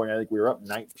at one point, I think we were up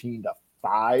 19-5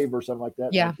 or something like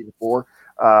that. Yeah.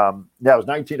 19-4. That was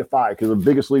 19-5 because the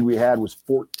biggest lead we had was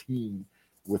 14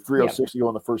 with 3:06 to go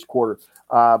in the first quarter.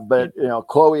 But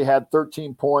Chloe had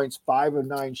 13 points, 5 of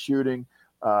 9 shooting,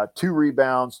 2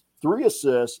 rebounds, 3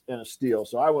 assists, and a steal.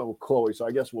 So I went with Chloe. So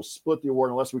I guess we'll split the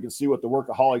award unless we can see what the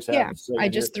Workaholics have to say. I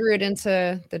just threw it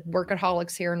into the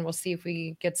Workaholics here, and we'll see if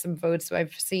we get some votes. So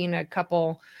I've seen a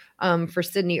couple for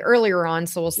Sydney earlier on,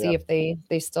 so we'll see if they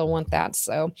still want that.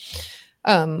 So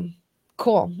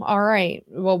cool. All right.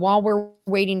 Well, while we're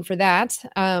waiting for that,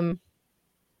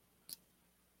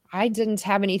 I didn't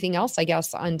have anything else, I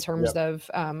guess, in terms of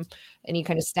any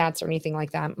kind of stats or anything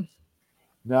like that.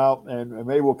 No, and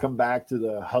maybe we'll come back to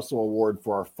the Hustle Award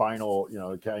for our final,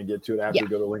 kind of get to it after we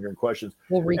go to lingering questions.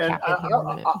 We'll recap it here in a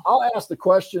minute. I'll ask the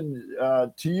question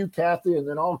to you, Kathy, and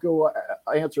then I'll go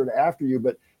answer it after you.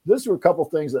 But these were a couple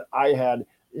things that I had,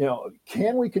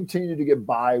 can we continue to get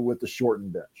by with the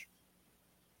shortened bench?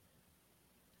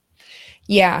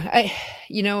 Yeah,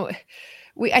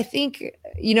 I think,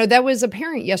 that was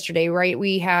apparent yesterday, right?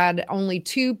 We had only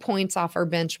 2 points off our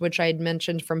bench, which I had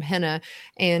mentioned from Henna,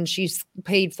 and she's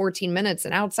played 14 minutes.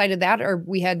 And outside of that,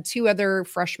 we had 2 other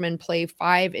freshmen play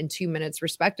 5 and 2 minutes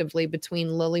respectively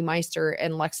between Lily Meister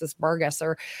and Lexus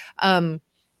Bargesser.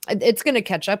 It's going to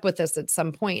catch up with us at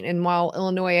some point. And while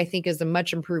Illinois, I think, is a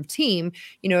much improved team,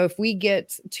 if we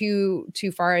get too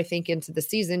far, I think, into the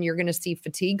season, you're going to see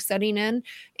fatigue setting in.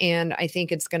 And I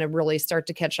think it's going to really start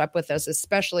to catch up with us,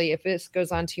 especially if this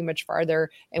goes on too much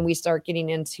farther and we start getting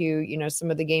into,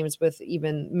 some of the games with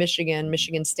even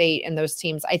Michigan State and those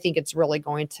teams. I think it's really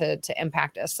going to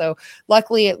impact us. So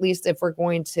luckily, at least if we're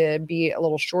going to be a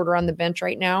little shorter on the bench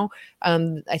right now,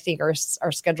 I think our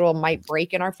schedule might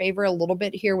break in our favor a little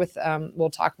bit here with, we'll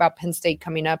talk about Penn State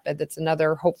coming up. That's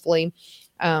another, hopefully,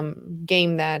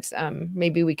 game that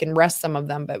maybe we can rest some of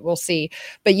them, but we'll see.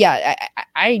 But yeah,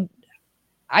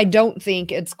 I don't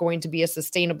think it's going to be as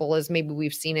sustainable as maybe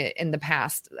we've seen it in the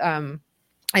past.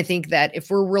 I think that if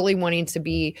we're really wanting to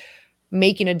be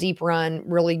making a deep run,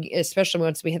 really, especially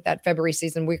once we hit that February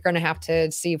season, we're going to have to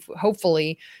see if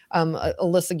hopefully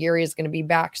Alyssa Geary is going to be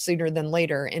back sooner than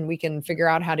later, and we can figure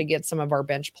out how to get some of our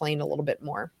bench playing a little bit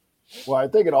more. Well, I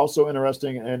think it also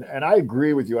interesting, and I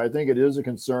agree with you. I think it is a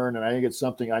concern, and I think it's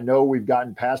something I know we've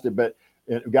gotten past it, but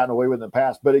gotten away with in the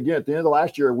past. But again, at the end of the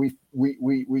last year,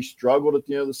 we struggled at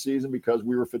the end of the season because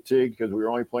we were fatigued, because we were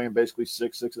only playing basically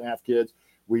 6.5 kids.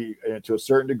 We, to a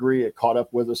certain degree, it caught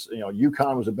up with us.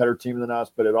 UConn was a better team than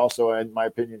us, but it also, in my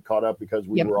opinion, caught up because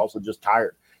we were also just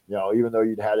tired. even though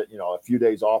you'd had it, a few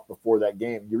days off before that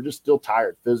game, you were just still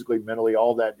tired physically, mentally,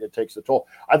 all that. It takes a toll.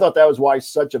 I thought that was why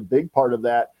such a big part of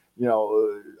that,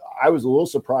 I was a little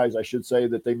surprised, I should say,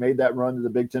 that they made that run to the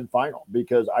Big Ten final,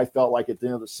 because I felt like at the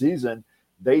end of the season,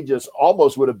 they just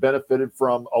almost would have benefited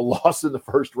from a loss in the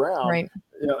first round, right.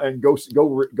 And go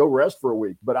rest for a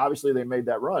week. But obviously they made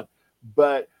that run.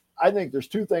 But I think there's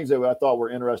two things that I thought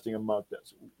were interesting among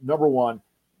this. Number one,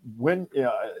 when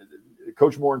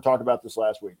Coach Moore talked about this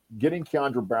last week, getting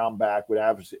Keandra Brown back would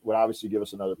obviously give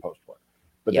us another post player.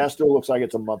 But that still looks like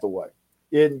it's a month away.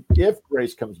 If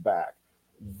Grace comes back,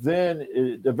 then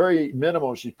at the very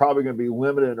minimum, she's probably going to be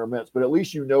limited in her minutes. But at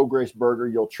least Grace Berger,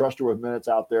 you'll trust her with minutes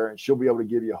out there, and she'll be able to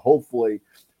give you hopefully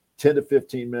 10 to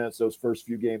 15 minutes those first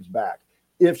few games back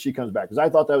if she comes back. Because I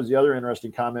thought that was the other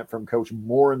interesting comment from Coach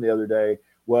Moore the other day,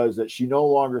 was that she no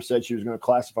longer said she was going to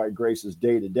classify Grace as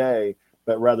day-to-day,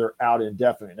 but rather out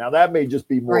indefinitely. Now, that may just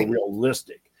be more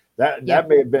realistic. That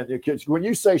may have been – when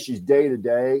you say she's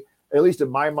day-to-day, at least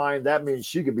in my mind, that means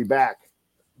she could be back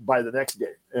by the next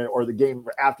game or the game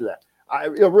after that.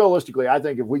 Realistically, I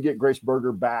think if we get Grace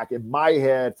Berger back, in my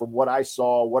head, from what I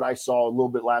saw a little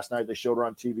bit last night, they showed her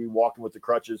on TV walking with the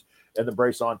crutches and the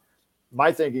brace on.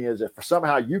 My thinking is if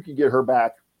somehow you can get her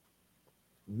back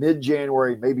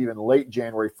mid-January, maybe even late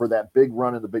January for that big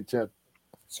run in the Big Ten,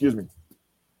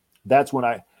 that's when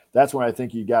I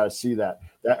think you got to see that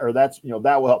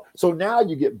will help. So now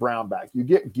you get Brown back, you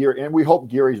get Geary, and we hope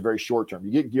Geary's very short term.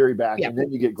 You get Geary back, and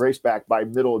then you get Grace back by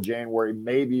middle of January,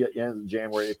 maybe at the end of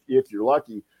January if you're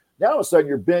lucky. Now all of a sudden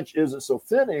your bench isn't so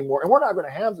thin anymore, and we're not going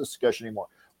to have this discussion anymore.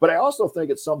 But I also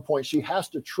think at some point she has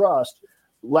to trust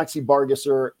Lexi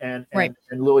Bargesser and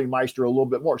Lily Meister a little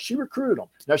bit more. She recruited them.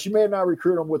 Now, she may have not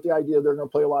recruited them with the idea they're going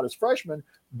to play a lot as freshmen,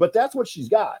 but that's what she's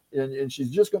got. And she's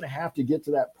just going to have to get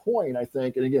to that point, I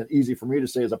think. And again, easy for me to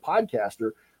say as a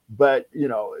podcaster, but,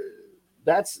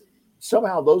 that's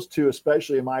somehow those two,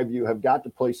 especially in my view, have got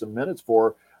to play some minutes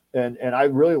for her. And I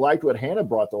really liked what Hannah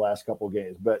brought the last couple of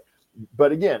games.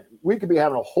 But again, we could be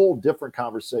having a whole different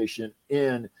conversation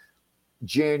in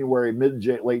January,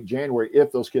 late January,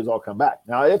 if those kids all come back.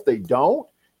 Now, if they don't,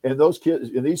 and those kids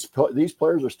and these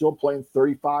players are still playing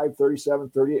 35, 37,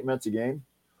 38 minutes a game,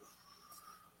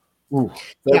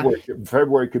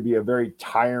 February could be a very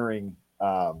tiring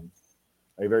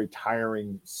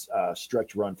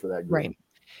stretch run for that group. Right.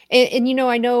 And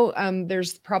I know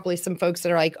there's probably some folks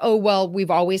that are like, oh, well, we've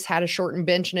always had a shortened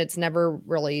bench and it's never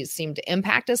really seemed to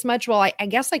impact us much. Well, I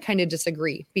guess I kind of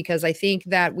disagree, because I think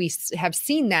that we have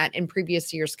seen that in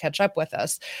previous years catch up with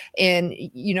us. And,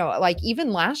 like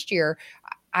even last year,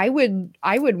 I would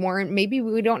warrant maybe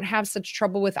we don't have such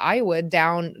trouble with Iowa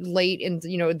down late, and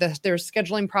there's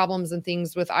scheduling problems and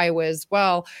things with Iowa as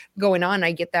well going on.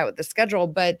 I get that with the schedule,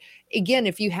 but again,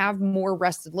 if you have more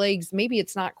rested legs, maybe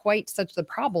it's not quite such the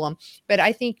problem. But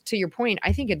I think, to your point,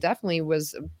 I think it definitely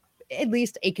was at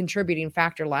least a contributing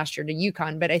factor last year to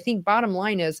UConn. But I think bottom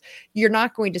line is you're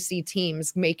not going to see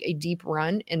teams make a deep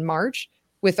run in March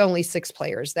with only 6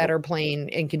 players that are playing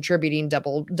and contributing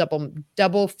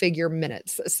double figure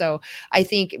minutes. So I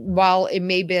think while it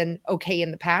may have been okay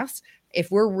in the past, if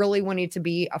we're really wanting to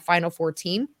be a Final Four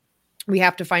team, we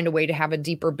have to find a way to have a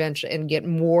deeper bench and get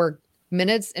more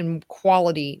minutes and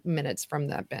quality minutes from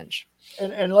that bench.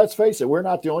 And let's face it, we're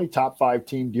not the only top 5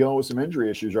 team dealing with some injury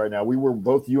issues right now.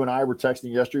 You and I were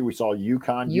texting yesterday. We saw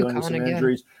UConn dealing with some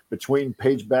injuries between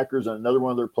Paige Beckers and another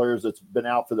one of their players that's been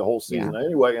out for the whole season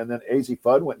anyway. And then AZ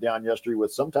Fudd went down yesterday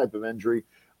with some type of injury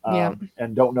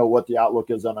and don't know what the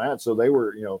outlook is on that. So they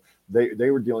were,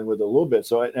 they were dealing with it a little bit.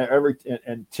 So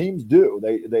and teams do,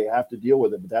 they have to deal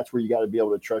with it, but that's where you got to be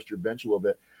able to trust your bench a little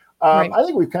bit. I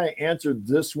think we've kind of answered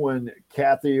this one,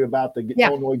 Kathy, about the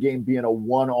Illinois game being a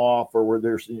one-off, or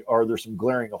are there some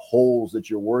glaring holes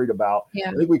that you're worried about? Yeah.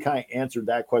 I think we kind of answered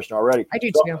that question already. I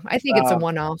do too. I think it's a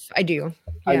one-off. I do.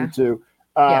 I do too.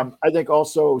 I think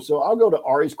also, so I'll go to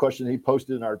Ari's question he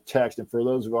posted in our text. And for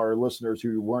those of our listeners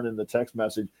who weren't in the text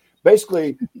message,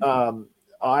 basically, I'll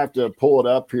have to pull it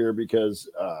up here because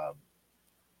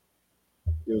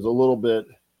it was a little bit.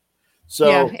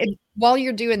 So while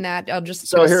you're doing that, I'll just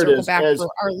circle back for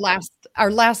our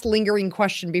last lingering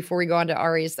question before we go on to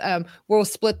Ari's. We'll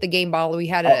split the game ball. We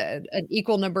had an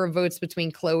equal number of votes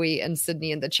between Chloe and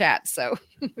Sydney in the chat, so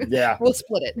we'll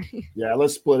split it. Yeah,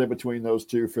 let's split it between those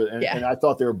two. And I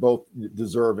thought they were both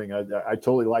deserving. I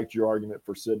totally liked your argument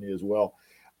for Sydney as well.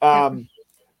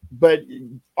 But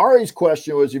Ari's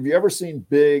question was, have you ever seen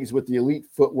bigs with the elite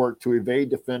footwork to evade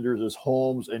defenders as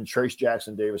Holmes and Trace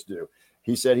Jackson Davis do?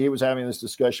 He said he was having this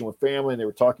discussion with family, and they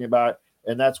were talking about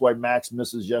And that's why Max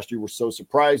misses yesterday were so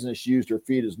surprising that she used her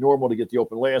feet as normal to get the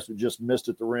open layups, but just missed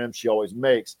at the rim. She always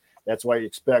makes. That's why you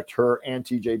expect her and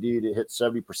TJD to hit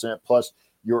 70%. Plus,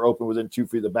 you're open within 2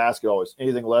 feet of the basket always.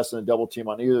 Anything less than a double team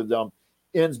on either of them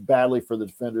ends badly for the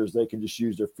defenders. They can just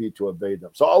use their feet to evade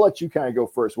them. So I'll let you kind of go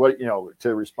first,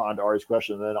 to respond to Ari's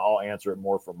question, and then I'll answer it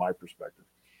more from my perspective.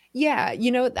 Yeah,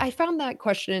 I found that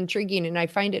question intriguing and I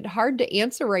find it hard to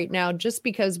answer right now just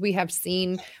because we have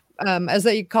seen, as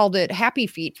I called it, happy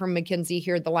feet from Mackenzie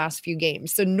here the last few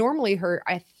games. So normally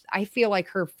I feel like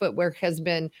her footwork has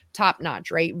been top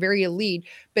notch, right? Very elite.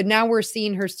 But now we're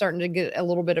seeing her starting to get a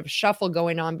little bit of shuffle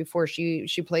going on before she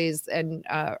plays and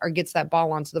or gets that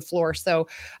ball onto the floor. So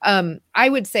I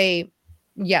would say,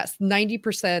 yes,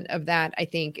 90% of that I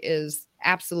think is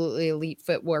absolutely elite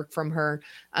footwork from her.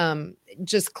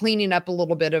 Just cleaning up a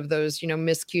little bit of those,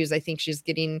 miscues. I think she's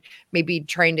getting, maybe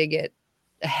trying to get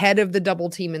ahead of the double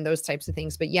team and those types of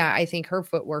things. But yeah, I think her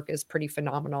footwork is pretty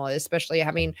phenomenal, especially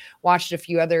having watched a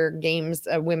few other games,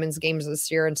 women's games this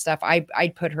year and stuff.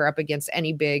 I'd put her up against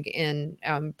any big in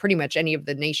pretty much any of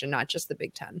the nation, not just the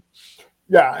Big Ten.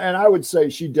 Yeah, and I would say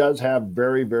she does have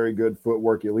very, very good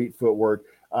footwork, elite footwork.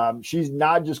 She's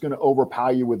not just going to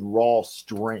overpower you with raw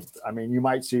strength. I mean, you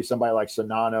might see somebody like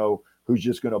Sonano who's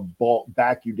just going to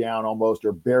back you down almost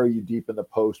or bury you deep in the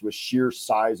post with sheer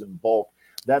size and bulk.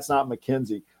 That's not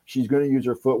Mackenzie. She's going to use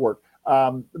her footwork.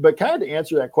 But kind of to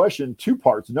answer that question, 2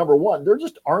 parts. Number one, there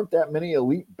just aren't that many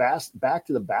elite back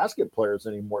to the basket players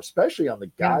anymore, especially on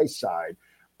the guys' side.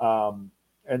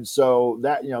 And so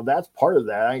that, that's part of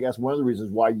that. I guess one of the reasons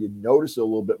why you notice it a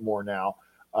little bit more now.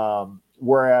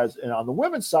 Whereas, and on the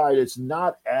women's side, it's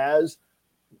not as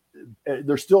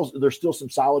there's still some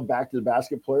solid back to the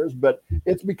basket players, but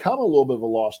it's become a little bit of a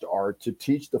lost art to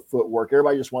teach the footwork.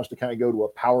 Everybody just wants to kind of go to a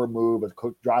power move, a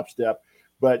quick drop step.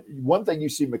 But one thing you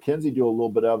see Mackenzie do a little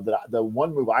bit of, the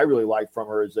one move I really like from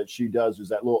her is that she does is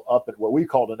that little up and what we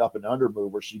called an up and under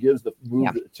move, where she gives the move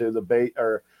to the bait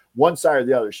or one side or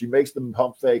the other. She makes the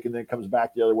pump fake and then comes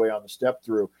back the other way on the step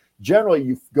through. Generally,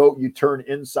 you turn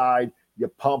inside, you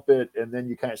pump it, and then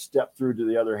you kind of step through to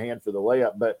the other hand for the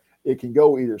layup. But it can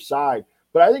go either side.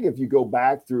 But I think if you go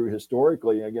back through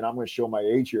historically, again, I'm going to show my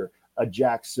age here, a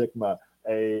Jack Sikma,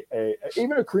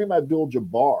 even a Kareem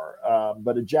Abdul-Jabbar,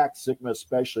 but a Jack Sikma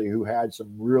especially, who had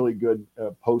some really good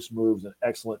post moves and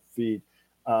excellent feet.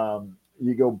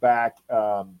 You go back,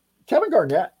 Kevin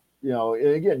Garnett, and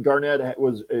again, Garnett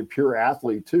was a pure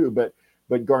athlete too, but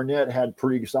Garnett had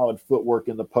pretty solid footwork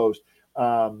in the post.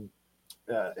 In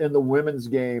the women's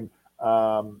game,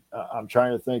 I'm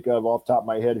trying to think of off the top of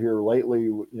my head here lately,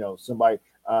 somebody,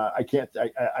 I can't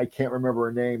remember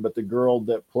her name, but the girl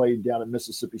that played down at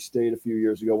Mississippi State a few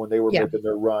years ago when they were making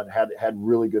their run had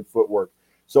really good footwork.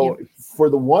 So for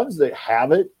the ones that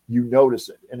have it, you notice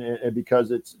it. And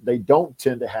because they don't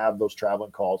tend to have those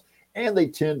traveling calls, and they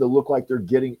tend to look like they're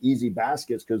getting easy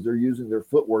baskets because they're using their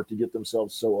footwork to get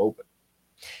themselves so open.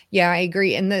 Yeah, I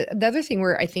agree. And the other thing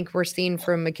I think we're seeing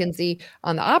from Mackenzie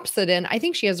on the opposite end, I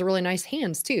think she has really nice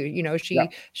hands too.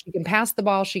 She can pass the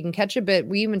ball, she can catch a bit.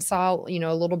 We even saw,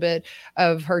 a little bit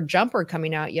of her jumper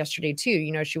coming out yesterday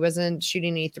too. She wasn't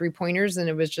shooting any 3-pointers, and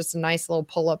it was just a nice little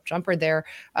pull-up jumper there,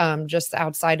 just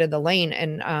outside of the lane.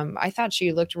 And I thought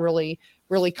she looked really,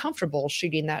 really comfortable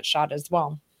shooting that shot as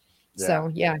well. Yeah.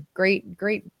 So yeah, great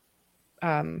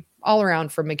all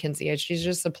around for Mackenzie. She's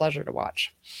just a pleasure to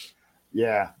watch.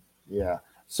 Yeah.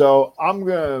 So I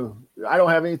don't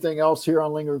have anything else here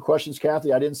on lingering questions,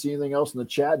 Kathy. I didn't see anything else in the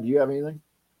chat. Do you have anything?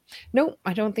 No,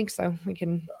 I don't think so. We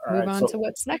can move on to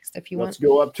what's next if you want. Let's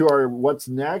go up to our what's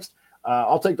next.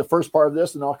 I'll take the first part of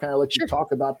this, and I'll kind of let you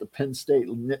talk about the Penn State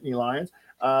Nittany Lions.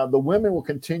 The women will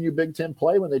continue Big Ten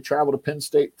play when they travel to Penn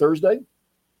State Thursday.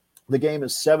 The game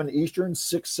is 7 Eastern,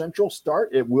 6 Central start.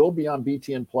 It will be on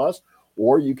BTN Plus,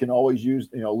 or you can always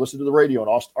listen to the radio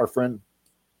and our friend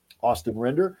Austin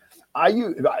Render.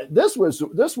 This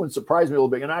one surprised me a little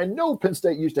bit, and I know Penn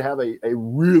State used to have a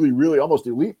really, really almost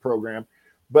elite program,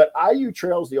 but IU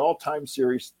trails the all-time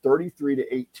series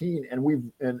 33-18, and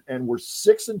we're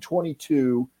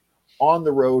 6-22 on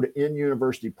the road in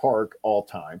University Park all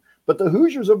time. But the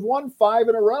Hoosiers have won 5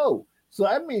 in a row, so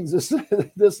that means this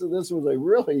was a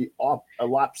really a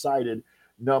lopsided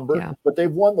number. But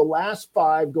they've won the last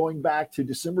 5 going back to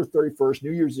December 31st,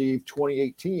 New Year's Eve,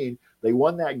 2018. They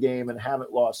won that game and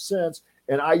haven't lost since.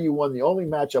 And IU won the only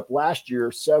matchup last year,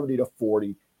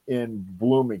 70-40 in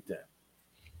Bloomington.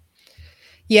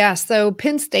 Yeah, so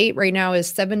Penn State right now is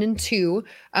 7-2.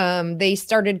 They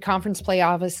started conference play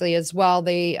obviously as well.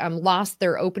 They lost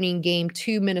their opening game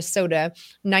to Minnesota,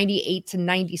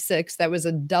 98-96. That was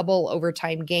a double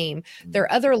overtime game.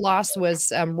 Their other loss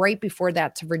was right before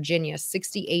that to Virginia,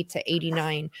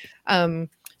 68-89.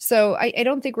 So I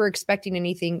don't think we're expecting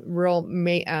anything real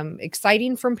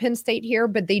exciting from Penn State here,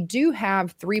 but they do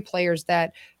have three players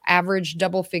that average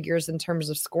double figures in terms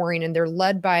of scoring, and they're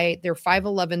led by their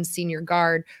 5'11" senior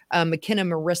guard, McKenna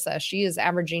Marissa. She is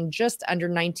averaging just under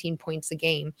 19 points a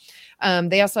game.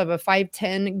 They also have a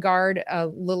 5'10" guard,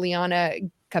 Liliana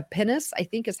Kapinis, I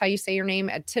think is how you say your name,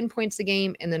 at 10 points a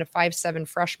game, and then a 5'7"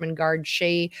 freshman guard,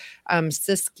 Shay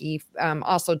Siski,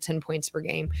 also 10 points per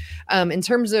game. In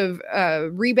terms of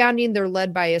rebounding, they're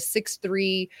led by a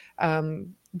 6'3"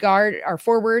 guard or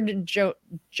forward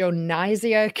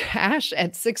Jonisia Cash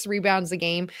at 6 rebounds a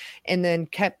game, and then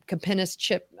Kapinis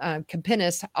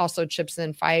also chips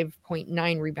in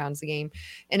 5.9 rebounds a game.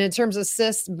 And in terms of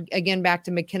assists, again back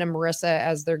to McKenna Marissa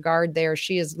as their guard there.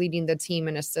 She is leading the team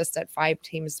in assists at 5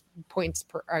 points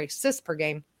per assists per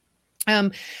game.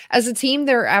 As a team,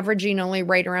 they're averaging only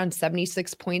right around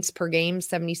 76 points per game,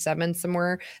 77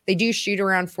 somewhere. They do shoot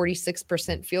around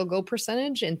 46% field goal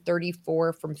percentage and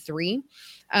 34 from three.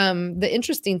 The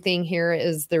interesting thing here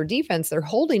is their defense. They're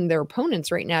holding their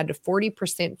opponents right now to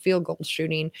 40% field goal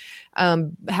shooting.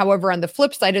 However, on the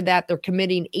flip side of that, they're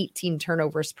committing 18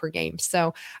 turnovers per game.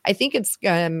 So I think it's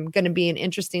going to be an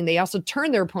interesting. They also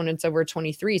turn their opponents over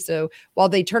 23. So while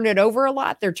they turn it over a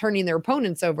lot, they're turning their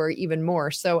opponents over even more.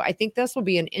 So I think this will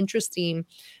be an interesting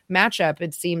matchup.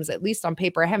 It seems, at least on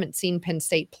paper. I haven't seen Penn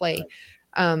State play.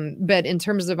 But in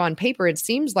terms of on paper, it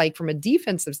seems like from a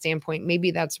defensive standpoint,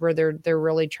 maybe that's where they're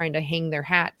really trying to hang their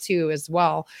hat too as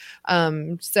well.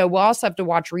 So we'll also have to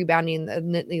watch rebounding. The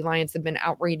Nittany Lions have been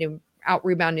out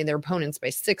rebounding their opponents by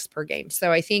 6 per game.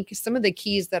 So I think some of the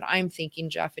keys that I'm thinking,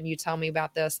 Jeff, and you tell me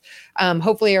about this,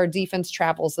 hopefully our defense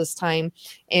travels this time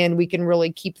and we can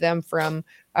really keep them from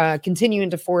continuing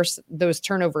to force those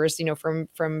turnovers,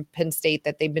 from Penn State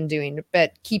that they've been doing,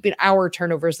 but keeping our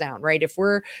turnovers down, right? If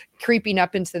we're creeping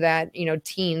up into that,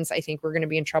 teens, I think we're going to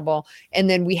be in trouble. And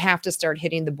then we have to start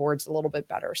hitting the boards a little bit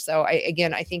better. So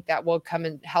I think that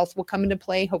health will come into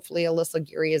play. Hopefully Alyssa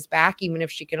Geary is back, even if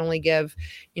she can only give,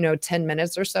 10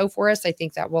 minutes or so for us. I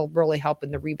think that will really help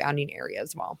in the rebounding area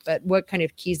as well. But what kind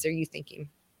of keys are you thinking?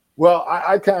 Well,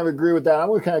 I kind of agree with that. I'm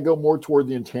going to kind of go more toward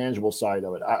the intangible side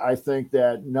of it. I think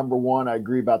that, number one, I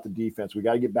agree about the defense. We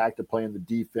got to get back to playing the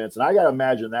defense. And I got to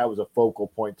imagine that was a focal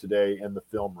point today in the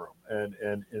film room.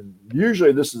 And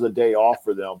usually this is a day off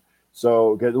for them.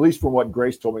 So at least from what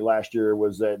Grace told me last year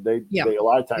was that they a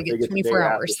lot of times they get 24 the day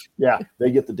hours. After. Yeah,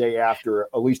 they get the day after,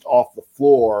 at least off the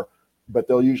floor, but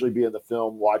they'll usually be in the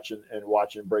film watching,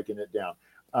 breaking it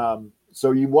down.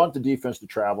 So you want the defense to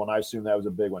travel, and I assume that was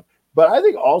a big one. But I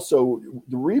think also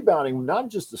the rebounding, not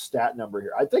just the stat number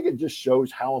here, I think it just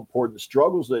shows how important the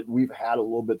struggles that we've had a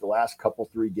little bit the last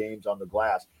 3 games on the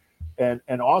glass. And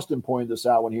Austin pointed this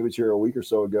out when he was here a week or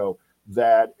so ago,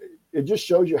 that it just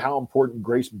shows you how important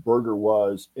Grace Berger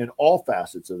was in all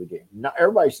facets of the game. Not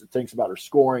everybody thinks about her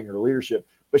scoring or leadership,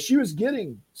 but she was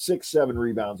getting 6-7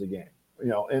 rebounds a game,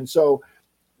 and so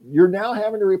you're now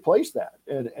having to replace that.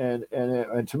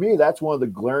 And to me, that's one of the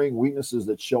glaring weaknesses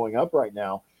that's showing up right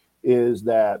now, is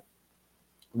that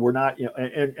we're not,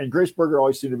 and Grace Berger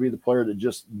always seemed to be the player that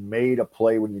just made a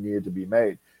play when you needed to be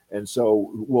made. And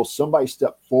so will somebody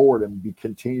step forward and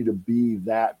continue to be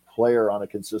that player on a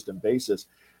consistent basis?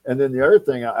 And then the other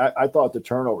thing, I thought the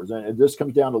turnovers, and this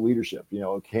comes down to leadership.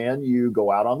 Can you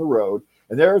go out on the road?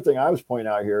 And the other thing I was pointing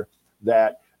out here,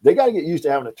 that they got to get used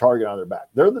to having a target on their back.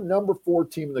 They're the number 4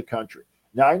 team in the country.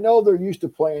 Now, I know they're used to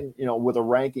playing, with a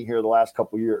ranking here the last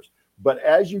couple of years. But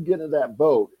as you get into that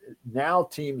boat, now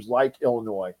teams like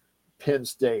Illinois, Penn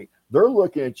State, they're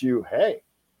looking at you, hey,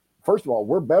 first of all,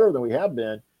 we're better than we have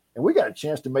been, and we got a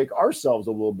chance to make ourselves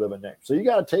a little bit of a name. So you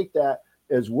got to take that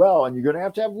as well, and you're going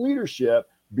to have leadership,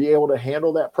 be able to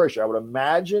handle that pressure. I would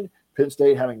imagine Penn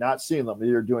State, having not seen them,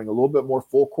 either doing a little bit more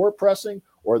full court pressing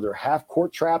or they're half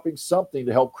court trapping, something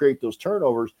to help create those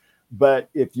turnovers.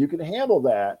 But if you can handle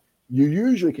that, you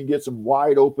usually can get some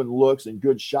wide open looks and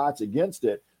good shots against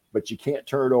it. But you can't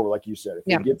turn it over, like you said.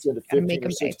 If it gets into 15 or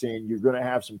 16, you're going to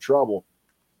have some trouble,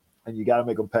 and you got to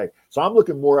make them pay. So I'm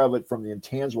looking more of it from the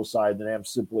intangible side than I am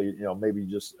simply, maybe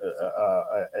just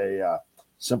a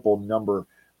simple number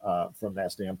from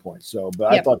that standpoint. So,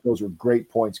 but I thought those were great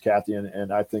points, Kathy,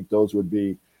 and I think those would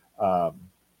be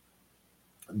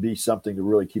something to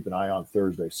really keep an eye on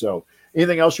Thursday. So,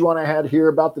 anything else you want to add here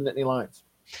about the Nittany Lions?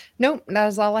 Nope, that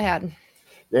was all I had.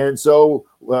 And so,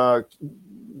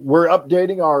 we're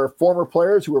updating our former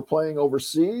players who are playing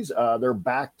overseas. They're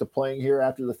back to playing here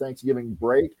after the Thanksgiving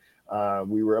break.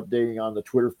 We were updating on the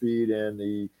Twitter feed and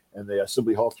the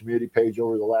Assembly Hall community page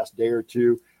over the last day or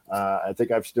two. I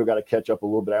think I've still got to catch up a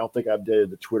little bit. I don't think I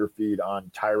updated the Twitter feed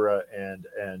on Tyra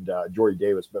and Jory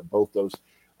Davis, but both those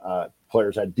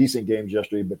players had decent games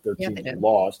yesterday, but their teams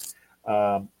lost.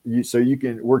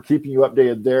 We're keeping you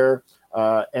updated there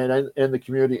and in the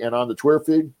community and on the Twitter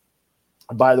feed.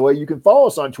 By the way, you can follow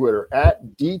us on Twitter at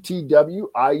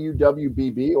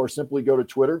DTWIUWBB, or simply go to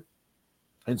Twitter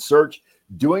and search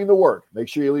Doing the Work. Make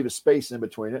sure you leave a space in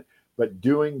between it, but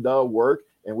Doing the Work,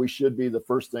 and we should be the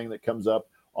first thing that comes up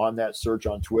on that search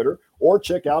on Twitter. Or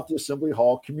check out the Assembly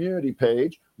Hall community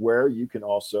page, where you can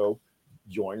also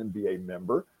join and be a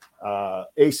member.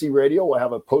 AC Radio will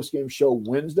have a post-game show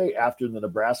Wednesday after the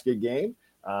Nebraska game.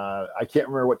 I can't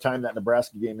remember what time that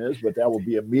Nebraska game is, but that will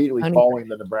be immediately following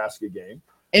the Nebraska game.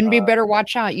 And you better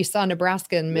watch out. You saw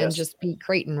Nebraska and men just beat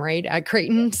Creighton, right? At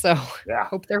Creighton. So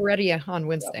hope they're ready on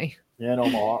Wednesday. In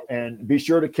Omaha. And be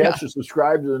sure to catch and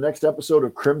subscribe to the next episode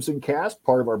of Crimson Cast,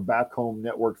 part of our Back Home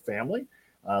Network family.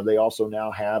 They also now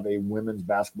have a women's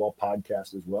basketball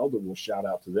podcast as well that we'll shout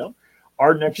out to them.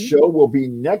 Our next show will be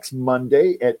next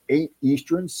Monday at 8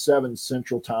 Eastern, 7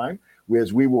 Central Time,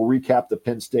 as we will recap the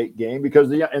Penn State game,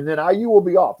 and then IU will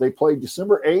be off. They play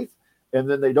December 8th, and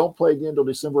then they don't play again until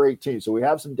December 18th. So we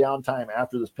have some downtime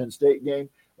after this Penn State game.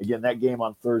 Again, that game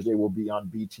on Thursday will be on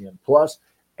BTN Plus.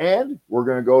 And we're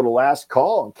going to go to last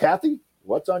call. And Kathy,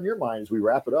 what's on your mind as we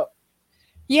wrap it up?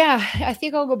 Yeah, I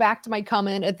think I'll go back to my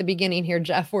comment at the beginning here,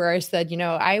 Jeff, where I said,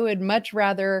 I would much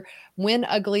rather win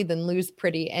ugly than lose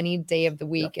pretty any day of the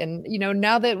week. Yep. And,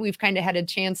 now that we've kind of had a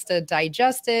chance to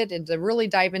digest it and to really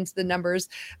dive into the numbers,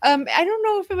 I don't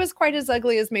know if it was quite as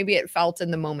ugly as maybe it felt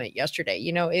in the moment yesterday.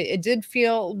 It did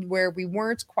feel where we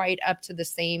weren't quite up to the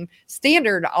same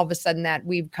standard all of a sudden that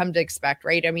we've come to expect,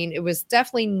 right? I mean, it was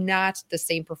definitely not the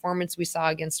same performance we saw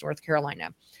against North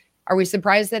Carolina. Are we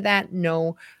surprised at that?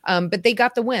 No. But they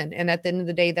got the win. And at the end of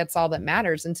the day, that's all that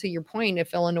matters. And to your point,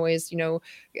 if Illinois,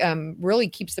 really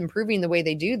keeps improving the way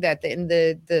they do that, in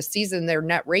the season, their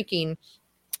net ranking,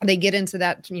 they get into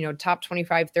that, top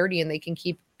 25, 30, and they can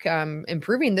keep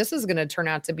improving. This is going to turn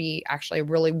out to be actually a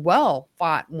really well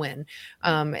fought win.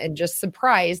 And just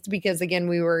surprised because, again,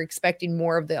 we were expecting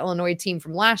more of the Illinois team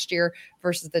from last year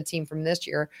versus the team from this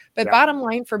year. But bottom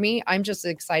line for me, I'm just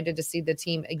excited to see the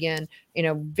team again,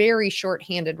 very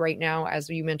shorthanded right now. As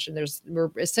you mentioned, we're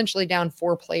essentially down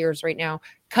 4 players right now,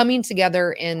 coming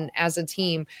together and as a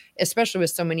team, especially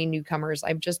with so many newcomers.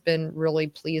 I've just been really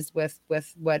pleased with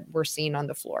what we're seeing on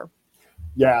the floor.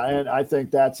 Yeah, and I think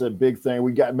that's a big thing.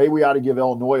 Maybe we ought to give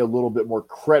Illinois a little bit more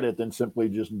credit than simply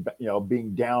just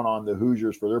being down on the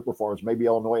Hoosiers for their performance. Maybe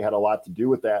Illinois had a lot to do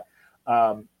with that,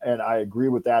 and I agree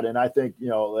with that. And I think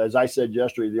as I said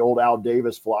yesterday, the old Al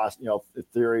Davis philosophy,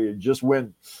 theory: just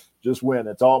win.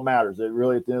 It's all that matters. It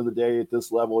really, at the end of the day, at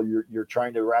this level, you're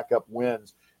trying to rack up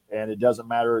wins, and it doesn't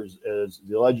matter. As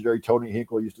the legendary Tony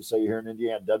Hinkle used to say here in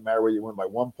Indiana, it doesn't matter whether you win by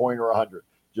 1 point or 100.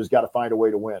 Just got to find a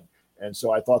way to win. And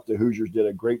so I thought the Hoosiers did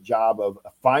a great job of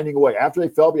finding a way after they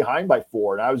fell behind by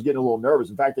 4. And I was getting a little nervous.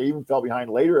 In fact, they even fell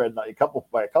behind later and by a couple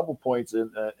points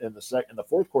in the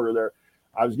fourth quarter there.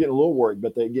 I was getting a little worried,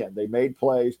 but they made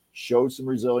plays, showed some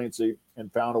resiliency,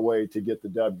 and found a way to get the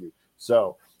W.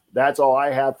 So that's all I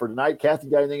have for tonight. Kathy,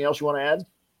 got anything else you want to add?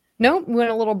 No, we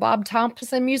want a little Bob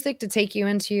Thompson music to take you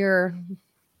into your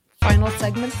final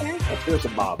segment there. Let's hear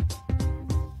some Bob.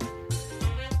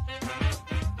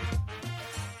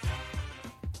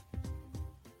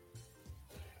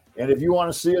 And if you want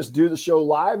to see us do the show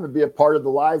live and be a part of the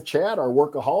live chat, our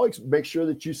workaholics, make sure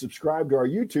that you subscribe to our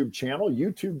YouTube channel,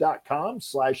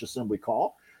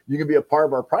 youtube.com/assemblycall. You can be a part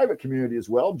of our private community as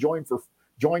well. Join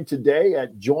today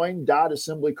at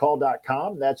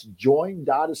join.assemblycall.com. That's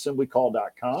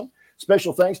join.assemblycall.com.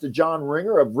 Special thanks to John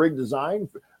Ringer of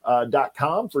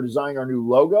rigdesign.com for designing our new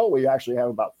logo. We actually have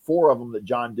about 4 of them that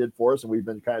John did for us, and we've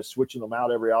been kind of switching them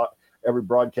out every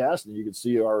broadcast, and you can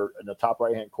see in the top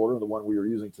right-hand corner, the one we were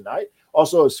using tonight.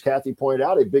 Also, as Kathy pointed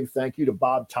out, a big thank you to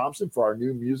Bob Thompson for our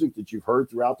new music that you've heard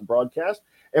throughout the broadcast.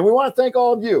 And we want to thank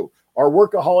all of you, our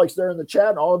workaholics there in the chat,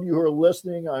 and all of you who are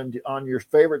listening on your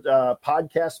favorite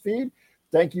podcast feed.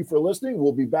 Thank you for listening.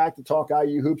 We'll be back to talk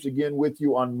IU hoops again with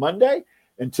you on Monday.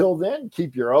 Until then,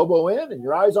 keep your elbow in and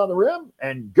your eyes on the rim,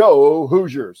 and go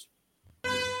Hoosiers.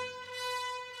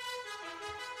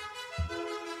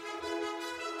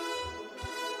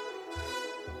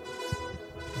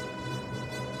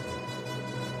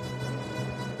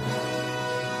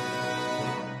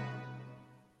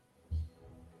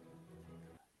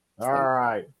 All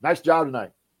right. Nice job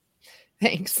tonight.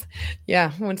 Thanks.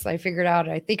 Yeah, once I figured out,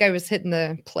 I think I was hitting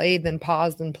the play, then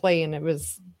pause, then play, and it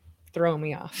was throwing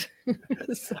me off.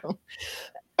 So,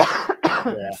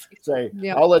 Yeah. Say,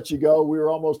 yeah, I'll let you go. We were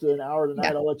almost at an hour tonight.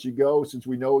 yeah. I'll let you go since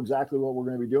we know exactly what we're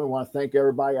going to be doing. I want to thank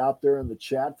everybody out there in the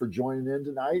chat for joining in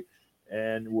tonight.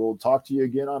 And we'll talk to you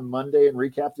again on Monday and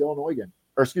recap the Illinois game.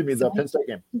 Or excuse me, the Penn State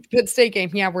game. Penn State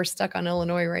game. Yeah, we're stuck on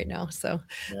Illinois right now. So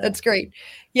Yeah. that's great.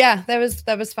 Yeah, that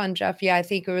was fun, Jeff. Yeah, I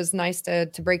think it was nice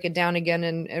to break it down again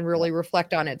and really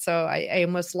reflect on it. So I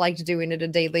almost liked doing it a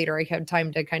day later. I had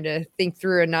time to kind of think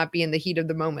through and not be in the heat of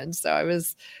the moment. So it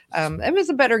was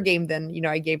a better game than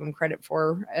I gave him credit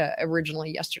for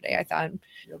originally yesterday, I thought.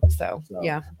 Yep. So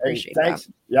yeah, appreciate thanks.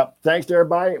 that. Yep. Thanks to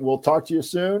everybody. We'll talk to you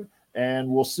soon, and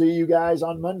we'll see you guys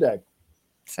on Monday.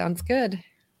 Sounds good.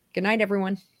 Good night,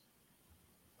 everyone.